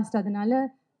ஹியூஜ் காஸ்ட், அதனால்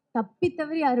தப்பி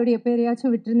தவறி யாருடைய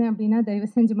பேரையாச்சும் விட்டுருந்தேன் அப்படின்னா தயவு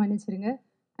செஞ்சு மன்னிச்சிருங்க.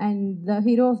 And the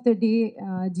hero of the day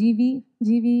GV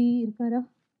இருக்காரா?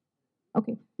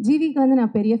 ஓகே, ஜிவிக்கு வந்து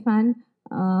நான் பெரிய ஃபேன்.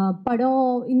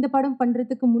 இந்த படம்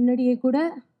பண்ணுறதுக்கு முன்னாடியே கூட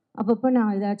அப்பப்போ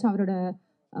நான் ஏதாச்சும் அவரோட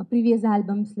ப்ரீவியஸ்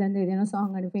ஆல்பம்ஸ்லேருந்து ஏதேனும்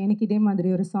சாங் அனுப்பேன், எனக்கு இதே மாதிரி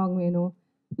ஒரு சாங் வேணும்,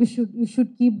 you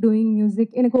should keep doing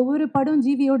music. எனக்கு ஒவ்வொரு படம்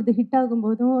ஜிவியோடது ஹிட்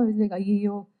ஆகும்போதும் லைக்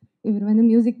ஐயோ இவர் வந்து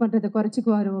மியூசிக் பண்ணுறதை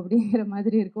குறைச்சிக்குவாரோ அப்படிங்கிற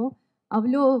மாதிரி இருக்கும்.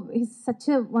 அவ்வளோ is such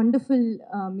a wonderful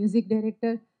music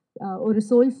director. ஒரு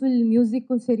சோல்ஃபுல்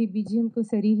மியூசிக்கும் சரி,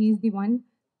 பிஜிஎம்க்கும் சரி, he is the one.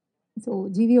 So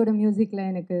ஜிவியோட மியூசிக்கில்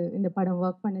எனக்கு இந்த படம்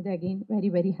ஒர்க் பண்ணது again very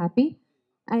very happy.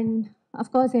 And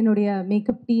of course என்னுடைய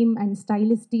makeup team and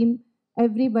stylist team,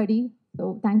 everybody. So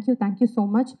thank you so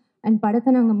much. And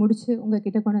படத்தை நாங்கள் முடித்து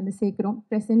உங்ககிட்ட கொண்டு வந்து சேர்க்குறோம்.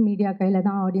 ப்ரெஸ் அண்ட் மீடியா கையில்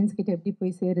தான் ஆடியன்ஸ் கிட்ட எப்படி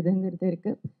போய் சேருதுங்கிறது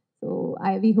இருக்குது. ஸோ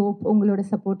வி ஹோப் உங்களோட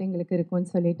சப்போர்ட் எங்களுக்கு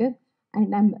இருக்கும்னு சொல்லிட்டு.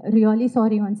 And I'm really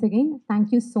sorry once again.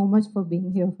 Thank you so much for being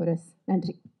here for us.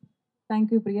 நன்றி.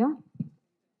 தேங்க்யூ பிரியா.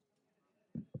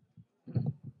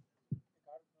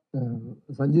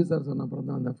 சஞ்சீவ் சார் சொன்ன அப்புறம்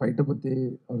தான் அந்த ஃபைட்டை பற்றி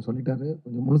அவர் சொல்லிட்டாரு.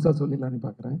 கொஞ்சம் முழுசாக சொல்லிடலான்னு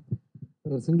பார்க்குறேன்.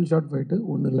 சிங்கிள் ஷாட் ஃபைட்டு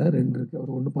 1 இல்லை 2 இருக்குது.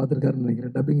 அவர் 1 பார்த்துருக்காருன்னு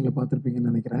நினைக்கிறேன், டப்பிங்கில்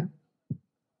பார்த்துருப்பீங்கன்னு நினைக்கிறேன்.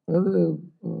 அதாவது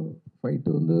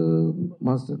ஃபைட்டு வந்து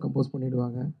மாஸ்டர் கம்போஸ்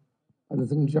பண்ணிவிடுவாங்க, அது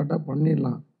சிங்கிள் ஷாட்டாக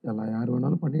பண்ணிடலாம், யார்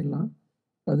வேணாலும் பண்ணிடலாம்.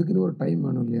 அதுக்குன்னு ஒரு டைம்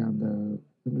வேணும் இல்லையா? அந்த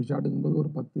சிங்கிள் ஷாட்டுங்கும்போது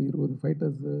ஒரு 10-20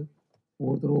 ஃபைட்டர்ஸு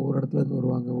ஒவ்வொருத்தரும் ஒவ்வொரு இடத்துலேருந்து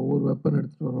வருவாங்க, ஒவ்வொரு வெப்பன்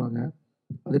எடுத்துகிட்டு வருவாங்க.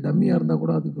 அது டம்மியாக இருந்தால்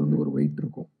கூட அதுக்கு வந்து ஒரு வெயிட்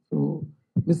இருக்கும். ஸோ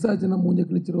மிஸ் ஆச்சுன்னா மூஞ்ச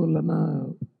கிழிச்சிரும், இல்லைன்னா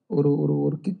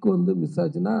ஒரு கிக் வந்து மிஸ்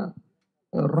ஆச்சுன்னா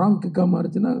ராங் கிக்காக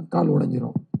மாறிச்சுன்னா கால்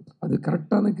உடஞ்சிரும். அது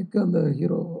கரெக்டான கிக்கு அந்த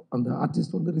ஹீரோ, அந்த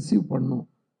ஆர்டிஸ்ட் வந்து ரிசீவ் பண்ணும்.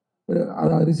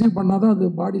 அதை ரிசீவ் பண்ணால் தான் அது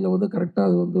பாடியில் வந்து கரெக்டாக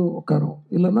அது வந்து உட்காரும்,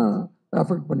 இல்லைன்னா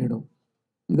அஃபெக்ட் பண்ணிடும்.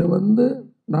 இதை வந்து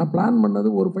நான் பிளான் பண்ணது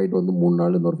ஒரு ஃபைட் வந்து 3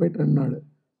 நாள், இன்னொரு ஃபைட் 2 நாள்.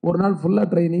 ஒரு நாள் ஃபுல்லாக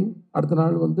ட்ரைனிங், அடுத்த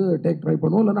நாள் வந்து டேக் ட்ரை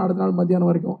பண்ணுவோம், இல்லைன்னா அடுத்த நாள்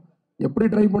மத்தியானம் வரைக்கும் எப்படி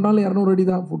ட்ரை பண்ணாலும் 200 அடி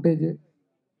தான் ஃபுட்டேஜ்.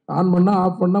 ஆன் பண்ணால்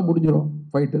ஆஃப் பண்ணால் முடிஞ்சிடும்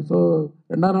ஃபைட்டு. ஸோ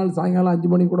 2ஆம் நாள் சாயங்காலம் 5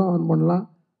 மணிக்கு கூட ஆன் பண்ணலாம்,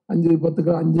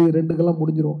 5:10 5:02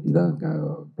 முடிஞ்சிடும். இதுதான்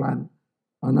பிளான்.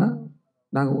 ஆனால்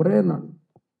நாங்கள் ஒரே நாள்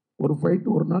ஒரு ஃபைட்டு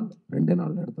ஒரு நாள் 2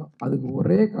 நாள் எடுத்தோம். அதுக்கு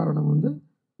ஒரே காரணம் வந்து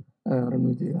அருண்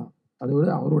விஜய் தான். அது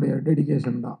வந்து அவருடைய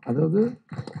டெடிகேஷன் தான். அதாவது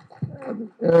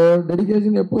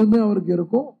டெடிகேஷன் எப்போதுமே அவருக்கு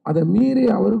இருக்கும். அதை மீறி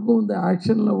அவருக்கும் இந்த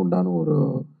ஆக்ஷனில் உண்டான ஒரு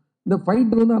இந்த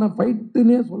ஃபைட் வந்து, ஆனால்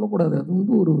ஃபைட்டுன்னே சொல்லக்கூடாது, அது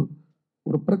வந்து ஒரு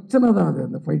ஒரு பிரச்சனை தான் அது.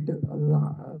 அந்த ஃபைட்டு அதுதான்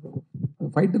அது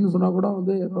ஃபைட்டுன்னு சொன்னால் கூட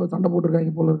வந்து ஏதோ சண்டை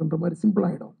போட்டிருக்காங்க போல இருக்குன்ற மாதிரி சிம்பிள்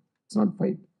ஆகிடும். It's not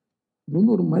fight. இது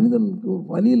வந்து ஒரு மனிதனுக்கு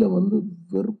வழியில் வந்து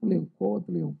வெறுப்புலையும்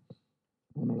கோவத்துலையும்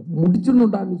அவனால்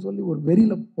முடிச்சிடணுண்டான்னு சொல்லி ஒரு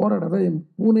வெறியில் போராடாத. என்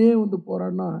பூனையே வந்து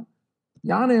போராடினா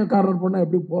யானையை கார்னர் பண்ணால்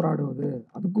எப்படி போராடுவது,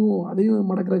 அதுக்கும் அதையும்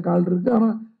மடக்கிற கால் இருக்குது.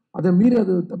 ஆனால் அதை மீறி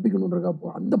அது தப்பிக்கணுன்றக்கா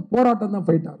அந்த போராட்டம் தான்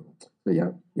ஃபைட்டாக இருக்கும்.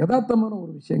 யதார்த்தமான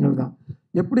ஒரு விஷயங்கள் தான்.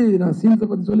 எப்படி நான் சீன்ஸை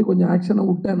பற்றி சொல்லி கொஞ்சம் ஆக்ஷனை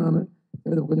விட்டேன் நான்,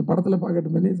 சரி கொஞ்சம் படத்தில்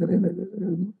பார்க்கட்டும் பண்ணி, சரி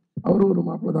அவரும் ஒரு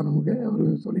மாப்பிள்ளை தான் நமக்கு, அவர்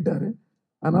சொல்லிட்டாரு,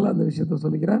 அதனால் அந்த விஷயத்த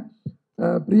சொல்லிக்கிறேன்.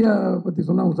 பிரியா பற்றி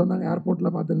சொன்னால் அவங்க சொன்னாங்க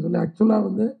ஏர்போர்ட்டில் பார்த்தேன்னு சொல்லி. ஆக்சுவலாக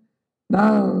வந்து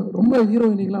நான் ரொம்ப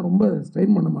ஹீரோயினிக்கெலாம் ரொம்ப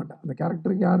ஸ்ட்ரெயின் பண்ண மாட்டேன். அந்த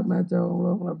கேரக்டருக்கு யார் மேட்ச்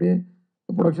ஆகுங்களோ அவங்கள அப்படியே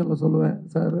ப்ரொடக்ஷனில் சொல்லுவேன்.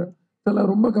 சார் சில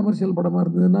ரொம்ப கமர்ஷியல் படமாக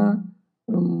இருந்ததுன்னா,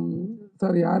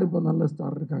 சார் யார் இப்போ நல்ல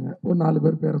ஸ்டார் இருக்காங்க, ஒரு 4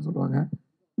 பேர் பேரை சொல்லுவாங்க,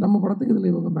 நம்ம படத்துக்கு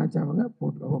இதில் இவங்க மேட்ச் ஆவாங்க,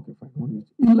 போட்டுருவோம், ஓகே ஃபைன்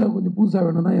முடிஞ்சிச்சு. இல்லை கொஞ்சம் புதுசாக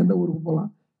வேணும்னா எந்த ஊருக்கு போகலாம்,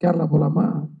 கேரளா போகலாமா,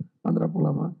 ஆந்திரா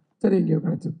போகலாமா, சரி எங்கேயோ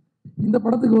கிடச்சிது. இந்த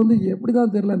படத்துக்கு வந்து எப்படி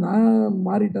தான் தெரில, நான்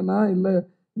மாறிட்டேன்னா இல்லை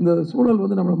இந்த சூழல்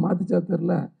வந்து நம்மளை மாற்றிச்சா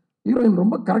தெரில, ஹீரோயின்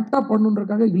ரொம்ப கரெக்டாக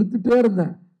பண்ணுன்றக்காக இழுத்துட்டே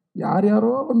இருந்தேன். யார்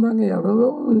யாரோ வந்தாங்க, யாரோ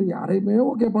யாரையுமே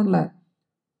ஓகே பண்ணல.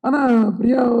 ஆனால்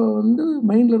பிரியாவை வந்து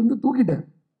மைண்டில் இருந்து தூக்கிட்டேன்.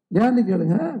 ஏன்னு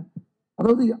கேளுங்க,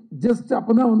 அதாவது ஜஸ்ட்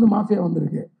அப்போ தான் வந்து மாஃபியா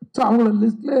வந்திருக்கு. ஸோ அவங்கள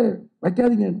லிஸ்ட்டில்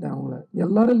வைக்காதீங்கன்ட்டேன். அவங்கள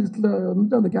எல்லாரும் லிஸ்ட்டில்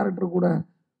வந்துட்டு அந்த கேரக்டர் கூட,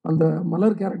 அந்த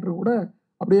மலர் கேரக்டர் கூட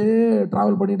அப்படியே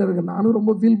ட்ராவல் பண்ணிகிட்டே இருக்கேன். நானும்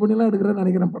ரொம்ப ஃபீல் பண்ணிலாம் எடுக்கிறேன்னு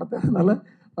நினைக்கிறேன் படத்தை. அதனால்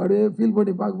அப்படியே ஃபீல்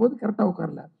பண்ணி பார்க்கும்போது கரெக்டாக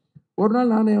உட்காரல. ஒரு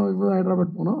நாள் நானே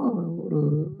ஹைதராபாத் போனோம், ஒரு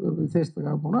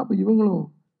விசேஷத்துக்காக போனோம். அப்போ இவங்களும்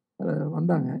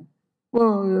வந்தாங்க.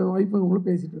 இப்போது என் ஒய்ஃபு இவங்களும்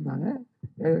பேசிகிட்டு இருந்தாங்க.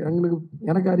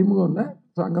 எனக்கு அறிமுகம் இல்லை,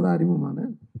 ஸோ அங்கே தான் அறிமுகமானு.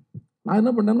 நான்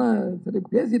என்ன பண்ணேன்னா, சரி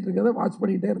பேசிகிட்டு இருக்கிறத வாட்ச்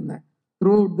பண்ணிக்கிட்டே இருந்தேன்.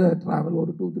 த்ரூ அவுட் த ட்ராவல்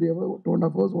ஒரு 2-3 ஹவர்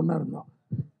 2.5 ஹவர்ஸ் ஒன்றா இருந்தோம்.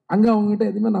 அங்கே அவங்ககிட்ட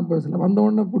எதுவுமே நான் பேசலை.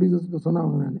 வந்தவுடனே ப்ரொடியூசர்ஸ்ட்டு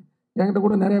சொன்னவங்க நான், என்கிட்ட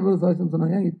கூட நிறைய பேர் சஜஷன்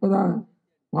சொன்னாங்க, இப்போ தான்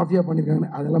மாஃபியா பண்ணியிருக்காங்க.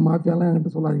 அதெல்லாம் மாஃபியாலாம்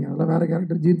என்கிட்ட சொல்லாதீங்க, அதெல்லாம் வேறு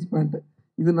கேரக்டர், ஜீன்ஸ் பேண்ட்டு,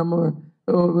 இது நம்ம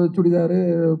சுடிதாரு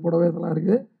புடவை இதெல்லாம்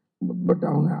இருக்குது. பட்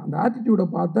அவங்க அந்த ஆட்டிடியூடை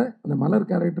பார்த்தேன், அந்த மலர்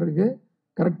கேரக்டருக்கு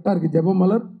கரெக்டாக இருக்குது. ஜெப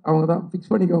மலர் அவங்க தான்,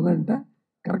 ஃபிக்ஸ் பண்ணிக்கோங்கன்ட்டு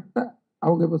கரெக்டாக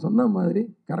அவங்க இப்போ சொன்ன மாதிரி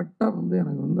கரெக்டாக வந்து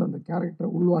எனக்கு வந்து அந்த கேரக்டரை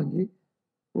உள்வாங்கி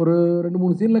ஒரு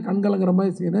 2-3 சீனில் கண்கலங்கிற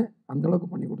மாதிரி சீனு அந்தளவுக்கு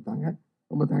பண்ணி கொடுத்தாங்க.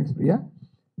 ரொம்ப தேங்க்ஸ் பிரியா.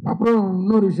 அப்புறம்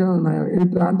இன்னொரு விஷயம், நான்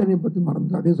எடிட்டர் ஆண்டனியை பற்றி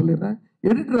மறந்துட்டேன், அதையும் சொல்லிடுறேன்.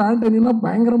 எடிட்டர் ஆண்டனினா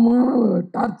பயங்கரமான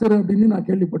டார்ச்சர் அப்படின்னு நான்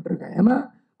கேள்விப்பட்டிருக்கேன். ஏன்னா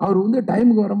அவர் வந்து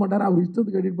டைமுக்கு வர மாட்டார், அவர்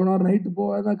இஷ்டத்துக்கு எடிட் பண்ணுவார், நைட்டு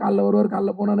போவார், காலைல வருவார்,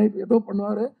 காலைல போனால் நைட்டு ஏதோ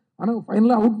பண்ணுவார், ஆனால்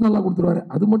ஃபைனலாக அவுட் நல்லா கொடுத்துருவாரு.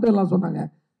 அது மட்டும் எல்லாம் சொன்னாங்க.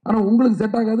 ஆனால் உங்களுக்கு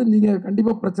செட் ஆகாது, நீங்கள்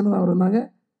கண்டிப்பாக பிரச்சனை தான் இருந்தாங்க.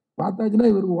 பார்த்தாச்சுன்னா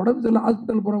இவருக்கு உடம்பு சரியில்லை,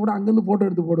 ஹாஸ்பிட்டல் போனால் கூட அங்கேருந்து ஃபோட்டோ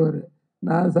எடுத்து போடுவார்.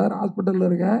 நான் சார் ஹாஸ்பிட்டலில்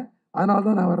இருக்கேன், அதனால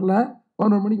தான் நான் வரல,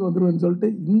 11 மணிக்கு வந்துடுவேன்னு சொல்லிட்டு.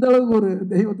 இந்த அளவுக்கு ஒரு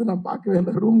தெய்வத்தை நான் பார்க்கவே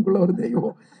இல்லை. ரூமுக்குள்ளே ஒரு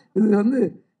தெய்வம், இது வந்து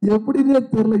எப்படின்னே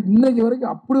தெரியல இன்னைக்கு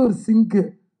வரைக்கும். அப்படி ஒரு சிங்க்கு,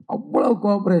 அவ்வளோ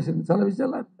கோஆப்ரேஷன். சில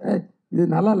விஷயம்லாம் இது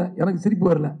நல்லா இல்லை, எனக்கு சிரிப்பு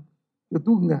வரல, இது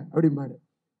தூக்குங்க அப்படிம்பாரு.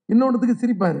 இன்னொன்றுத்துக்கு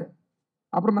சிரிப்பார்.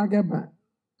 அப்புறம் நான் கேட்பேன்,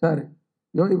 சார்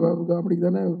யோகி பாபுக்கு அப்படிக்கு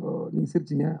தானே நீங்கள்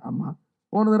சிரிச்சிங்க? ஆமாம்.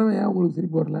 போன தடவை ஏன் உங்களுக்கு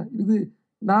சிரிப்பு வரல? இது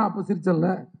நான் அப்போ சிரிச்சல,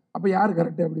 அப்போ யார்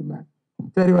கரெக்டு அப்படிம்பேன்.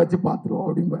 சரி வச்சு பார்த்துருவோம்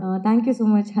அப்படிம்பேன். Thank you so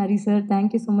much Hari sir,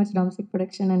 thank you so much டாம்சிக்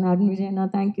production and Arun Vijay Anna,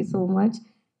 thank you so much.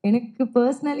 எனக்கு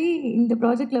பர்சனலி இந்த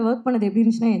ப்ராஜெக்டில் ஒர்க் பண்ணது எப்படி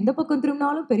இருந்துச்சுன்னா, எந்த பக்கம்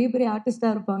திரும்பினாலும் பெரிய பெரிய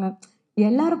ஆர்டிஸ்ட்டாக இருப்பாங்க.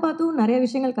 எல்லாரும் பார்த்தும் நிறைய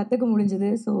விஷயங்கள் கற்றுக்க முடிஞ்சுது.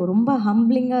 ஸோ ரொம்ப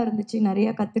ஹம்பிளிங்காக இருந்துச்சு,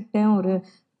 நிறையா கற்றுக்கிட்டேன். ஒரு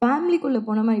ஃபேமிலிக்குள்ளே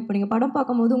போன மாதிரி, இப்போ நீங்கள் படம்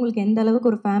பார்க்கும்போது உங்களுக்கு எந்த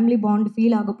அளவுக்கு ஒரு ஃபேமிலி பாண்ட்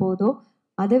ஃபீல் ஆக போதோ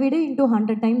அதை விட இன்டூ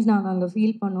 100 டைம்ஸ் நாங்கள் அங்கே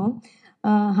ஃபீல் பண்ணோம்.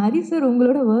 ஹரி சார்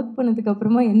உங்களோட ஒர்க் பண்ணதுக்கு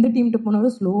அப்புறமா எந்த டீம்கிட்ட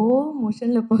போனாலும் ஸ்லோ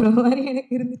மோஷனில் போகிற மாதிரி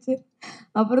எனக்கு இருந்துச்சு.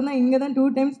 அப்புறம் தான் இங்கே தான் 2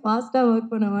 டைம்ஸ் ஃபாஸ்ட்டாக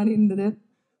ஒர்க் பண்ண மாதிரி இருந்தது.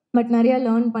 பட் நிறையா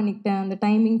லேர்ன் பண்ணிக்கிட்டேன், அந்த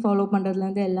டைமிங் ஃபாலோ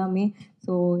பண்ணுறதுலேருந்து எல்லாமே.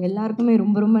 ஸோ எல்லாருக்குமே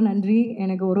ரொம்ப ரொம்ப நன்றி.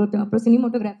 எனக்கு ஒருத்தர், அப்புறம்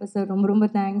சினிமோட்டோகிராஃபர் சார் ரொம்ப ரொம்ப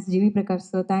thanks, GV Prakash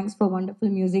sir thanks for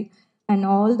wonderful music and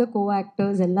all the co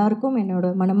actors எல்லாருக்கும் என்னோட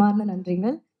மனமார்ந்த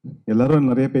நன்றிகள். எல்லாரும்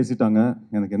நிறைய பேசிட்டாங்க,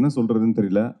 எனக்கு என்ன சொல்கிறதுன்னு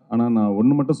தெரியல. ஆனால் நான்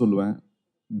ஒன்று மட்டும் சொல்லுவேன்,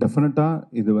 டெஃபினட்டாக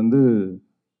இது வந்து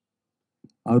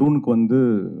அருணுக்கு வந்து,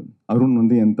 அருண்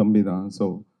வந்து என் தம்பி தான். ஸோ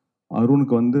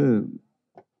அருணுக்கு வந்து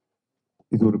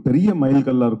இது ஒரு பெரிய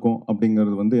மைல்கல்லாக இருக்கும்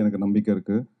அப்படிங்கிறது வந்து எனக்கு நம்பிக்கை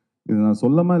இருக்குது. இது நான்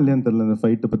சொல்லமா இல்லையான்னு தெரியல, இந்த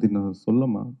ஃபைட்டை பற்றி நான்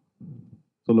சொல்லமா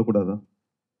சொல்லக்கூடாதா?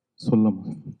 சொல்லமா?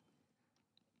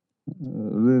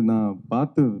 இது நான்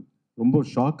பார்த்து ரொம்ப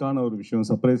ஷாக்கான ஒரு விஷயம்,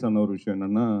 சர்ப்ரைஸ் ஆன ஒரு விஷயம்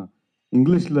என்னன்னா,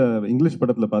 இங்கிலீஷ்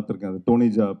படத்தில் பார்த்துருக்கேன். அது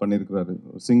டோனிஜா பண்ணியிருக்கிறாரு.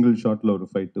 சிங்கிள் ஷாட்டில் ஒரு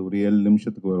ஃபைட்டு ஒரு 7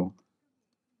 நிமிஷத்துக்கு வரும்.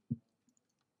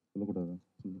 சொல்லக்கூடாது.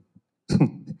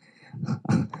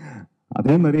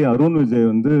 அதே மாதிரி அருண்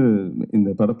விஜய் வந்து இந்த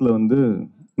படத்தில் வந்து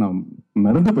நான்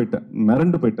மிரண்டு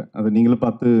போயிட்டேன். அதை நீங்களும்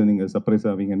பார்த்து நீங்கள் சர்ப்ரைஸ்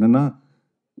ஆவீங்க. என்னன்னா,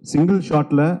 சிங்கிள்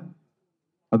ஷாட்டில்,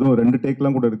 அதுவும் 2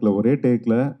 டேக்லாம் கூட எடுக்கல, ஒரே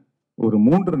டேக்கில் ஒரு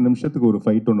 3.5 நிமிஷத்துக்கு ஒரு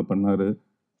ஃபைட் ஒன்று பண்ணாரு.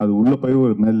 அது உள்ள போய்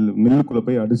ஒரு மில்லுக்குள்ள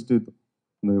போய்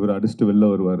இவர் அடிச்சுட்டு வெளில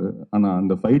வருவார். ஆனால்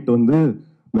அந்த ஃபைட் வந்து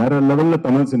வேற லெவலில்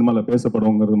தமிழ் சினிமாவில்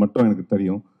பேசப்படுங்கிறது மட்டும் எனக்கு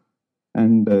தெரியும்.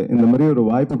 அண்ட் இந்த மாதிரி ஒரு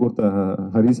வாய்ப்பு கொடுத்த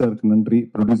ஹரி சாருக்கு நன்றி,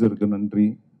 ப்ரொடியூசருக்கு நன்றி,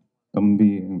 தம்பி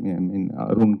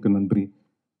அருணுக்கு நன்றி.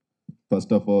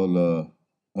 First of all,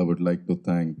 I would like to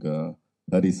thank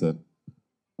Hari sir.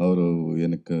 அவர்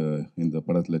எனக்கு இந்த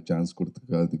படத்தில் சான்ஸ்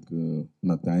கொடுத்துக்காதுக்கு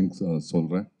நான் தேங்க்ஸ்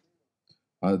சொல்கிறேன்.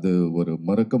 அது ஒரு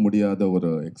மறக்க முடியாத ஒரு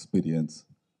எக்ஸ்பீரியன்ஸ்.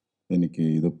 எனக்கு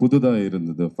இது புதுதாக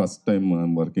இருந்தது. First time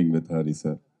I'm working with Hari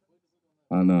sir.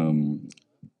 ஆனால்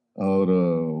அவர்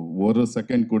ஒரு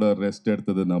செகண்ட் கூட ரெஸ்ட்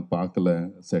எடுத்தது நான் பார்க்கல.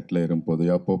 செட்டில் இருக்கும்போது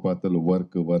எப்போ பார்த்தாலும்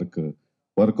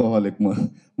ஒர்க்கோஹாலிக்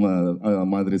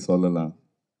மாதிரி சொல்லலாம்.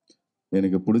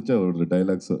 எனக்கு பிடிச்ச ஒரு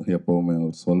டைலாக்ஸ் எப்போவுமே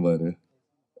அவர் சொல்வார்.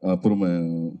 அப்புறமா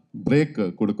பிரேக்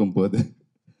கொடுக்கும்போது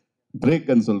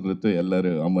பிரேக்குன்னு சொல்கிறது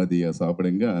எல்லாரும் அமைதியாக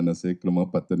சாப்பிடுங்க, ஆனால் சீக்கிரமாக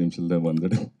 10 நிமிஷத்தில்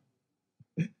வந்துடும்.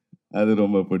 அது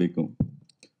ரொம்ப பிடிக்கும்.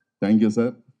 Thank you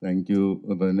sir, thank you.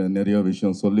 நிறைய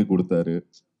விஷயம் சொல்லி கொடுத்தாரு,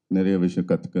 நிறைய விஷயம்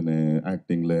கற்றுக்கினேன்.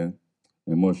 ஆக்டிங்கில்,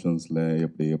 எமோஷன்ஸில்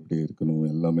எப்படி எப்படி இருக்கணும்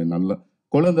எல்லாமே நல்லா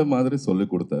குழந்தை மாதிரி சொல்லி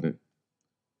கொடுத்தாரு.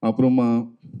 அப்புறமா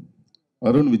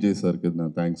அருண் விஜய் சாருக்கு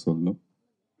நான் தேங்க்ஸ் சொல்லணும்.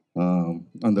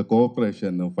 அந்த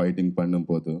கோஆப்ரேஷன் ஃபைட்டிங்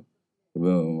பண்ணும்போது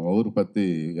அவர் பற்றி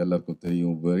எல்லாருக்கும்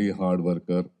தெரியும். Very hard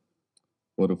worker.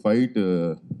 ஒரு ஃபைட்டு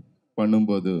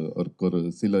பண்ணும்போது அவருக்கு ஒரு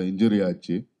சில இன்ஜுரி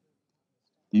ஆச்சு.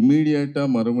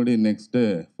 இம்மீடியட்டாக மறுபடியும் நெக்ஸ்ட் டே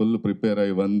ஃபுல் ப்ரிப்பேர்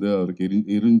ஆகி வந்து அவருக்கு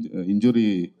இன்ஜுரி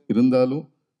இருந்தாலும்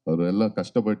அவர் எல்லாம்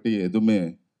கஷ்டப்பட்டு எதுவுமே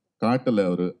காட்டலை.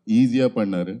 அவர் ஈஸியாக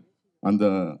பண்ணார். அந்த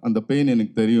அந்த பெயின்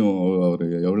எனக்கு தெரியும் அவர்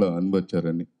எவ்வளோ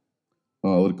அனுபவிச்சாருன்னு.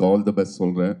 அவருக்கு ஆல் த பெஸ்ட்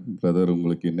சொல்கிறேன். பிரதர்,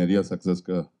 உங்களுக்கு நிறைய சக்ஸஸ்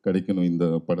கிடைக்கணும் இந்த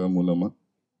படம் மூலமாக.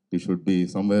 You should be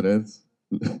somewhere else.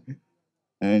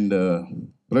 And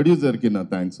ப்ரொடியூசருக்கு நான்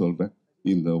தேங்க்ஸ் சொல்கிறேன்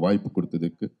இந்த வாய்ப்பு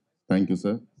கொடுத்ததுக்கு. Thank you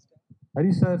sir.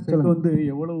 Hari sir set வந்து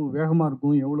எவ்வளவு வேகமாக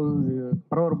இருக்கும், எவ்வளவு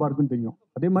பரபரப்பாக இருக்குன்னு தெரியும்.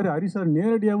 அதே மாதிரி ஹரி சார்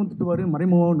நேரடியாகவும் திட்டுவார்,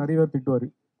 மறைமுகமாகவும் நிறைய பேர் திட்டுவார்.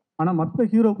 ஆனால் மற்ற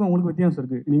ஹீரோக்கும் உங்களுக்கு வித்தியாசம்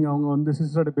இருக்குது. நீங்கள் அவங்க வந்து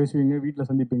சிஸ்டர்கிட்ட பேசுவீங்க, வீட்டில்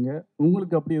சந்திப்பீங்க.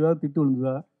 உங்களுக்கு அப்படி ஏதாவது திட்டு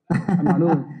விழுந்ததா?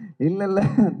 இல்லை இல்லை,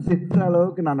 திட்டுற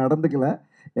அளவுக்கு நான் நடந்துக்கல.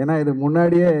 ஏன்னா இது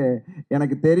முன்னாடியே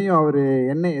எனக்கு தெரியும் அவர்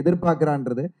என்ன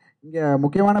எதிர்பார்க்குறான்றது. இங்கே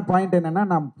முக்கியமான பாயிண்ட் என்னென்னா,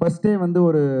 நான் ஃபர்ஸ்டே வந்து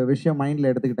ஒரு விஷயம் மைண்டில்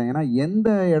எடுத்துக்கிட்டேன். ஏன்னா எந்த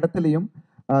இடத்துலையும்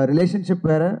ரிலேஷன்ஷிப்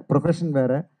வேறு, ப்ரொஃபஷன்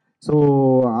வேறு. ஸோ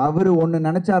அவர் ஒன்று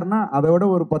நினச்சாருன்னா அதோட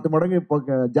ஒரு 10 மடங்கு இப்போ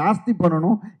ஜாஸ்தி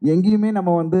பண்ணணும். எங்கேயுமே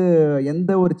நம்ம வந்து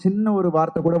எந்த ஒரு சின்ன ஒரு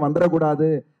வார்த்தை கூட வந்துடக்கூடாது.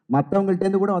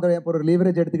 மற்றவங்கள்ட்டேருந்து கூட அதை இப்போ ஒரு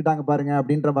லீவரேஜ் எடுத்துக்கிட்டாங்க பாருங்க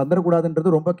அப்படின்ற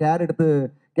வந்துடக்கூடாதுன்றது ரொம்ப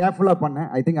கேர்ஃபுல்லாக பண்ணேன்.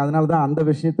 ஐ திங்க் அதனால தான் அந்த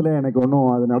விஷயத்தில் எனக்கு ஒன்றும்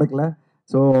அது நடக்கலை.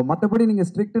 ஸோ மற்றபடி நீங்கள்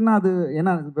ஸ்ட்ரிக்ட்னா அது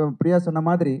ஏன்னா இப்போ பிரியா சொன்ன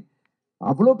மாதிரி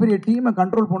அவ்வளோ பெரிய டீமை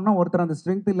கண்ட்ரோல் பண்ணால் ஒருத்தர் அந்த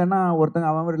ஸ்ட்ரென்த் இல்லைன்னா ஒருத்தங்க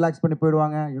அவன் ரிலாக்ஸ் பண்ணி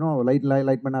போயிடுவாங்க.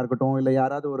 லைட்மேனாக இருக்கட்டும், இல்லை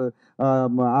யாராவது ஒரு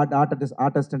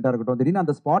ஆர்டிஸ்டண்ட்டாக இருக்கட்டும், திடீர்னு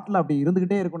அந்த ஸ்பாட்டில் அப்படி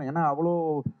இருந்துக்கிட்டே இருக்கணும். ஏன்னா அவ்வளோ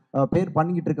பேர்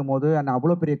பண்ணிக்கிட்டு இருக்கும் போது அண்ட்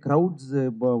அவ்வளோ பெரிய க்ரௌட்ஸ்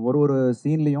ஒரு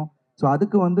சீன்லேயும். ஸோ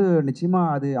அதுக்கு வந்து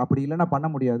நிச்சயமாக அது அப்படி இல்லைன்னா பண்ண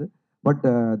முடியாது. But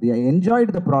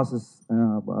enjoyed the process.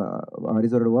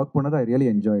 ஹரிசரோட work பண்ணது ஐ ரியலி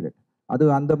என்ஜாய்டு இட். அது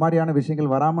அந்த மாதிரியான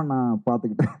விஷயங்கள் வராமல் நான்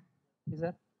பார்த்துக்கிட்டேன்.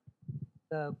 சார்,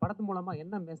 இந்த படத்து மூலமா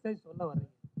என்ன மெசேஜ் சொல்ல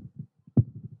வர்றீங்க?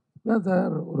 அதான்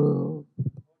சார்,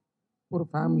 ஒரு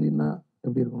ஃபேமிலின்னா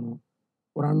எப்படி இருக்கணும்,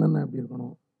 ஒரு அண்ணன்னா எப்படி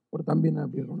இருக்கணும், ஒரு தம்பின்னா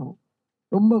எப்படி இருக்கணும்,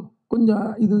 ரொம்ப கொஞ்சம்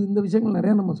இந்த விஷயங்கள்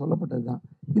நிறையா நம்ம சொல்லப்பட்டது தான்.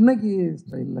 இன்றைக்கி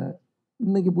ஸ்டைலில்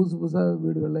இன்றைக்கி புதுசாக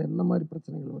வீடுகளில் என்ன மாதிரி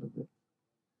பிரச்சனைகள் வருது,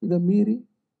 இதை மீறி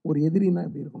ஒரு எதிரின்னா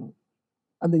எப்படி இருக்கணும்,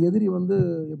 அந்த எதிரி வந்து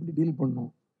எப்படி டீல்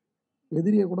பண்ணணும்,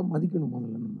 எதிரியை கூட மதிக்கணும்.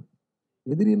 முதல்ல நம்ம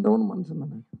எதிரின்றவன் மனுஷன்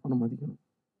தானே, அவனை மதிக்கணும்.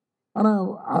 ஆனால்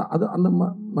அது அந்த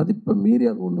மதிப்பை மீறி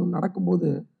அது ஒன்று நடக்கும்போது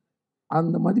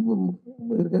அந்த மதிப்பு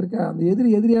இருக்க அந்த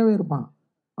எதிரியாகவே இருப்பான்.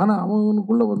 ஆனால்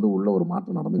அவனுக்குள்ளே வந்து உள்ள ஒரு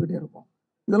மாற்றம் நடந்துக்கிட்டே இருக்கும்.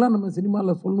 இதெல்லாம் நம்ம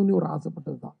சினிமாவில் சொல்லணுன்னு ஒரு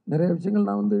ஆசைப்பட்டது தான். நிறைய விஷயங்கள்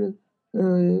நான் வந்து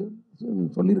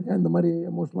சொல்லியிருக்கேன், இந்த மாதிரி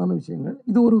எமோஷனலான விஷயங்கள்.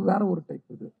 இது வேற ஒரு டைப்.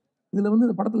 இதில் வந்து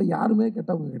இந்த படத்தில் யாருமே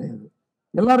கெட்டவங்க கிடையாது,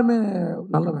 எல்லாருமே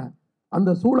நல்லவன். அந்த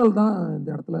சூழல் தான் இந்த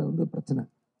இடத்துல வந்து பிரச்சனை.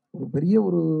 ஒரு பெரிய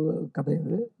ஒரு கதை,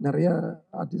 இது நிறைய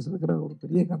ஆர்டிஸ்ட் இருக்கிற ஒரு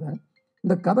பெரிய கதை.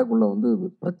 இந்த கதைக்குள்ளே வந்து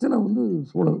பிரச்சனை வந்து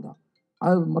சூழல் தான்.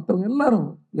 அது மற்றவங்க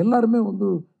எல்லாருமே வந்து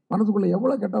மனசுக்குள்ளே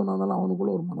எவ்வளோ கெட்டவனாக இருந்தாலும்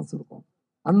அவனுக்குள்ளே ஒரு மனசு இருக்கும்.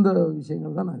 அந்த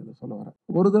விஷயங்கள் தான் நான் இதில் சொல்ல வரேன்.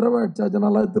 ஒரு தடவை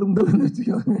அடிச்சாச்சுனால திரும்பலன்னு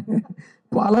வச்சுக்கோங்க,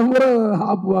 பல முறை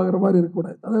ஆப்பு வாங்குற மாதிரி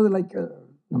இருக்கக்கூடாது. அதாவது லைக்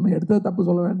நம்ம எடுத்தது தப்பு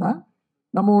சொல்ல வேண்டாம்,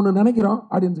 நம்ம ஒன்று நினைக்கிறோம்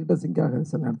ஆடியன்ஸ் கிட்ட சிங்க் ஆகாது.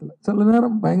 சில நேரத்தில் சில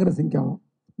நேரம் பயங்கர சிங்க் ஆகும்.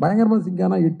 பயங்கரமாக சிங்க்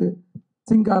ஆனால் இட்டு,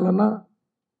 சிங்க் ஆகலைன்னா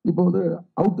இப்போ வந்து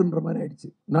அவுட்டுன்ற மாதிரி ஆயிடுச்சு.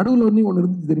 நடுவில் ஒன்று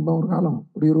இருந்துச்சு தெரியுமா, ஒரு காலம்,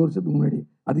 ஒரு 20 வருஷத்துக்கு முன்னாடி,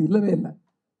 அது இல்லவே இல்லை.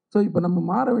 ஸோ இப்போ நம்ம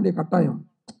மாற வேண்டிய கட்டாயம்.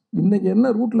 இன்றைக்கி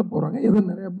என்ன ரூட்டில் போகிறாங்க, எதை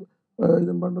நிறைய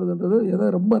இது பண்ணுறதுன்றது, எதை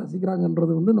ரொம்ப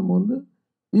ரசிக்கிறாங்கன்றது வந்து நம்ம வந்து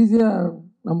ஈஸியாக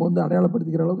நம்ம வந்து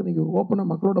அடையாளப்படுத்திக்கிற அளவுக்கு இன்றைக்கி ஓப்பனாக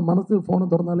மக்களோட மனசு ஃபோனை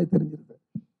திறந்தாலே தெரிஞ்சிருது.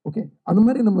 ஓகே, அது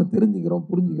மாதிரி நம்ம தெரிஞ்சுக்கிறோம்,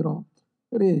 புரிஞ்சுக்கிறோம்.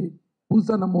 சரி,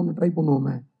 புதுசாக நம்ம ஒன்று ட்ரை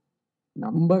பண்ணுவோமே.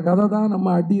 நம்ம கதை தான்,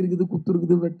 நம்ம அடி இருக்குது, குத்து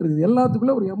இருக்குது, வெட்டு இருக்குது,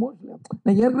 எல்லாத்துக்குள்ளே ஒரு எமோஷனல்.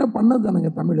 நான் ஏற்கனவே பண்ணது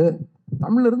தானேங்க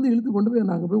தமிழ்லேருந்து இழுத்து கொண்டு போய்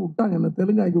நாங்கள் போய் விட்டாங்க, என்ன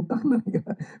தெலுங்கு ஆக்கி விட்டாங்கன்னு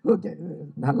நினைக்கிறேன். ஓகே,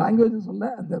 நான் லாங்குவேஜ் சொல்ல,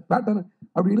 அந்த பேட்டர்ன்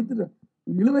அப்படி இழுத்துட்டேன்.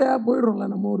 இழுவையாக போயிடுறோம்ல,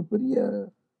 நம்ம ஒரு பெரிய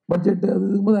பட்ஜெட்டு அது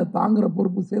இருக்கும்போது அது தாங்குகிற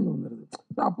பொறுப்பு சேர்ந்து வந்துடுது.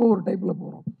 அப்போ ஒரு டைப்பில்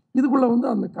போகிறோம். இதுக்குள்ளே வந்து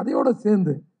அந்த கதையோடு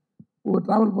சேர்ந்து ஒரு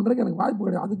ட்ராவல் பண்ணுறதுக்கு எனக்கு வாய்ப்பு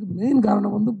கிடையாது. அதுக்கு மெயின்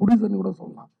காரணம் வந்து ப்ரொடியூசர்னு கூட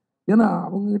சொல்லலாம். ஏன்னா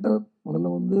அவங்ககிட்ட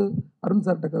முதல்ல வந்து அருண்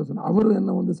சார்கிட்ட கதை சொன்னேன், அவர்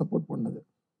என்ன வந்து சப்போர்ட் பண்ணது.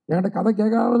 என்கிட்ட கதை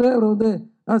கேட்காமலே அவர் வந்து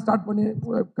ஸ்டார்ட் பண்ணி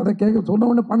கதை கேட்க சொன்ன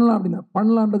உடனே பண்ணலாம் அப்படின்னா,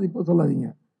 பண்ணலான்றது இப்போ சொல்லாதீங்க.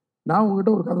 நான்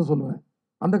உங்ககிட்ட ஒரு கதை சொல்லுவேன்,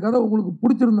 அந்த கதை உங்களுக்கு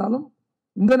பிடிச்சிருந்தாலும்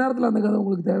இந்த நேரத்தில் அந்த கதை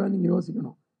உங்களுக்கு தேவைன்னு நீங்கள்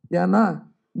யோசிக்கணும். ஏன்னா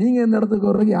நீங்கள் இந்த இடத்துக்கு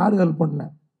வர்றதுக்கு யாரும் ஹெல்ப் பண்ணல,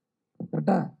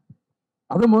 கரெக்டாக?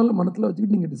 அதை முதல்ல மனத்தில்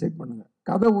வச்சுக்கிட்டு நீங்கள் டிசைட் பண்ணுங்கள்.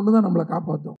 கதை ஒன்று தான் நம்மளை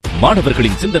காப்பாற்றும்.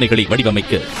 மாணவர்களின் சிந்தனைகளை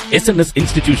வடிவமைக்க SNS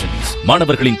இன்ஸ்டிடியூஷன்ஸ்.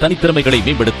 மாணவர்களின் தனித்திறமைகளை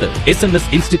மேம்படுத்த SNS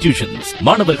இன்ஸ்டிடியூஷன்ஸ்.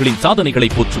 மாணவர்களின் சாதனைகளை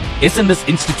போற்றும் SNS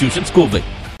இன்ஸ்டிடியூஷன்ஸ் கோவை.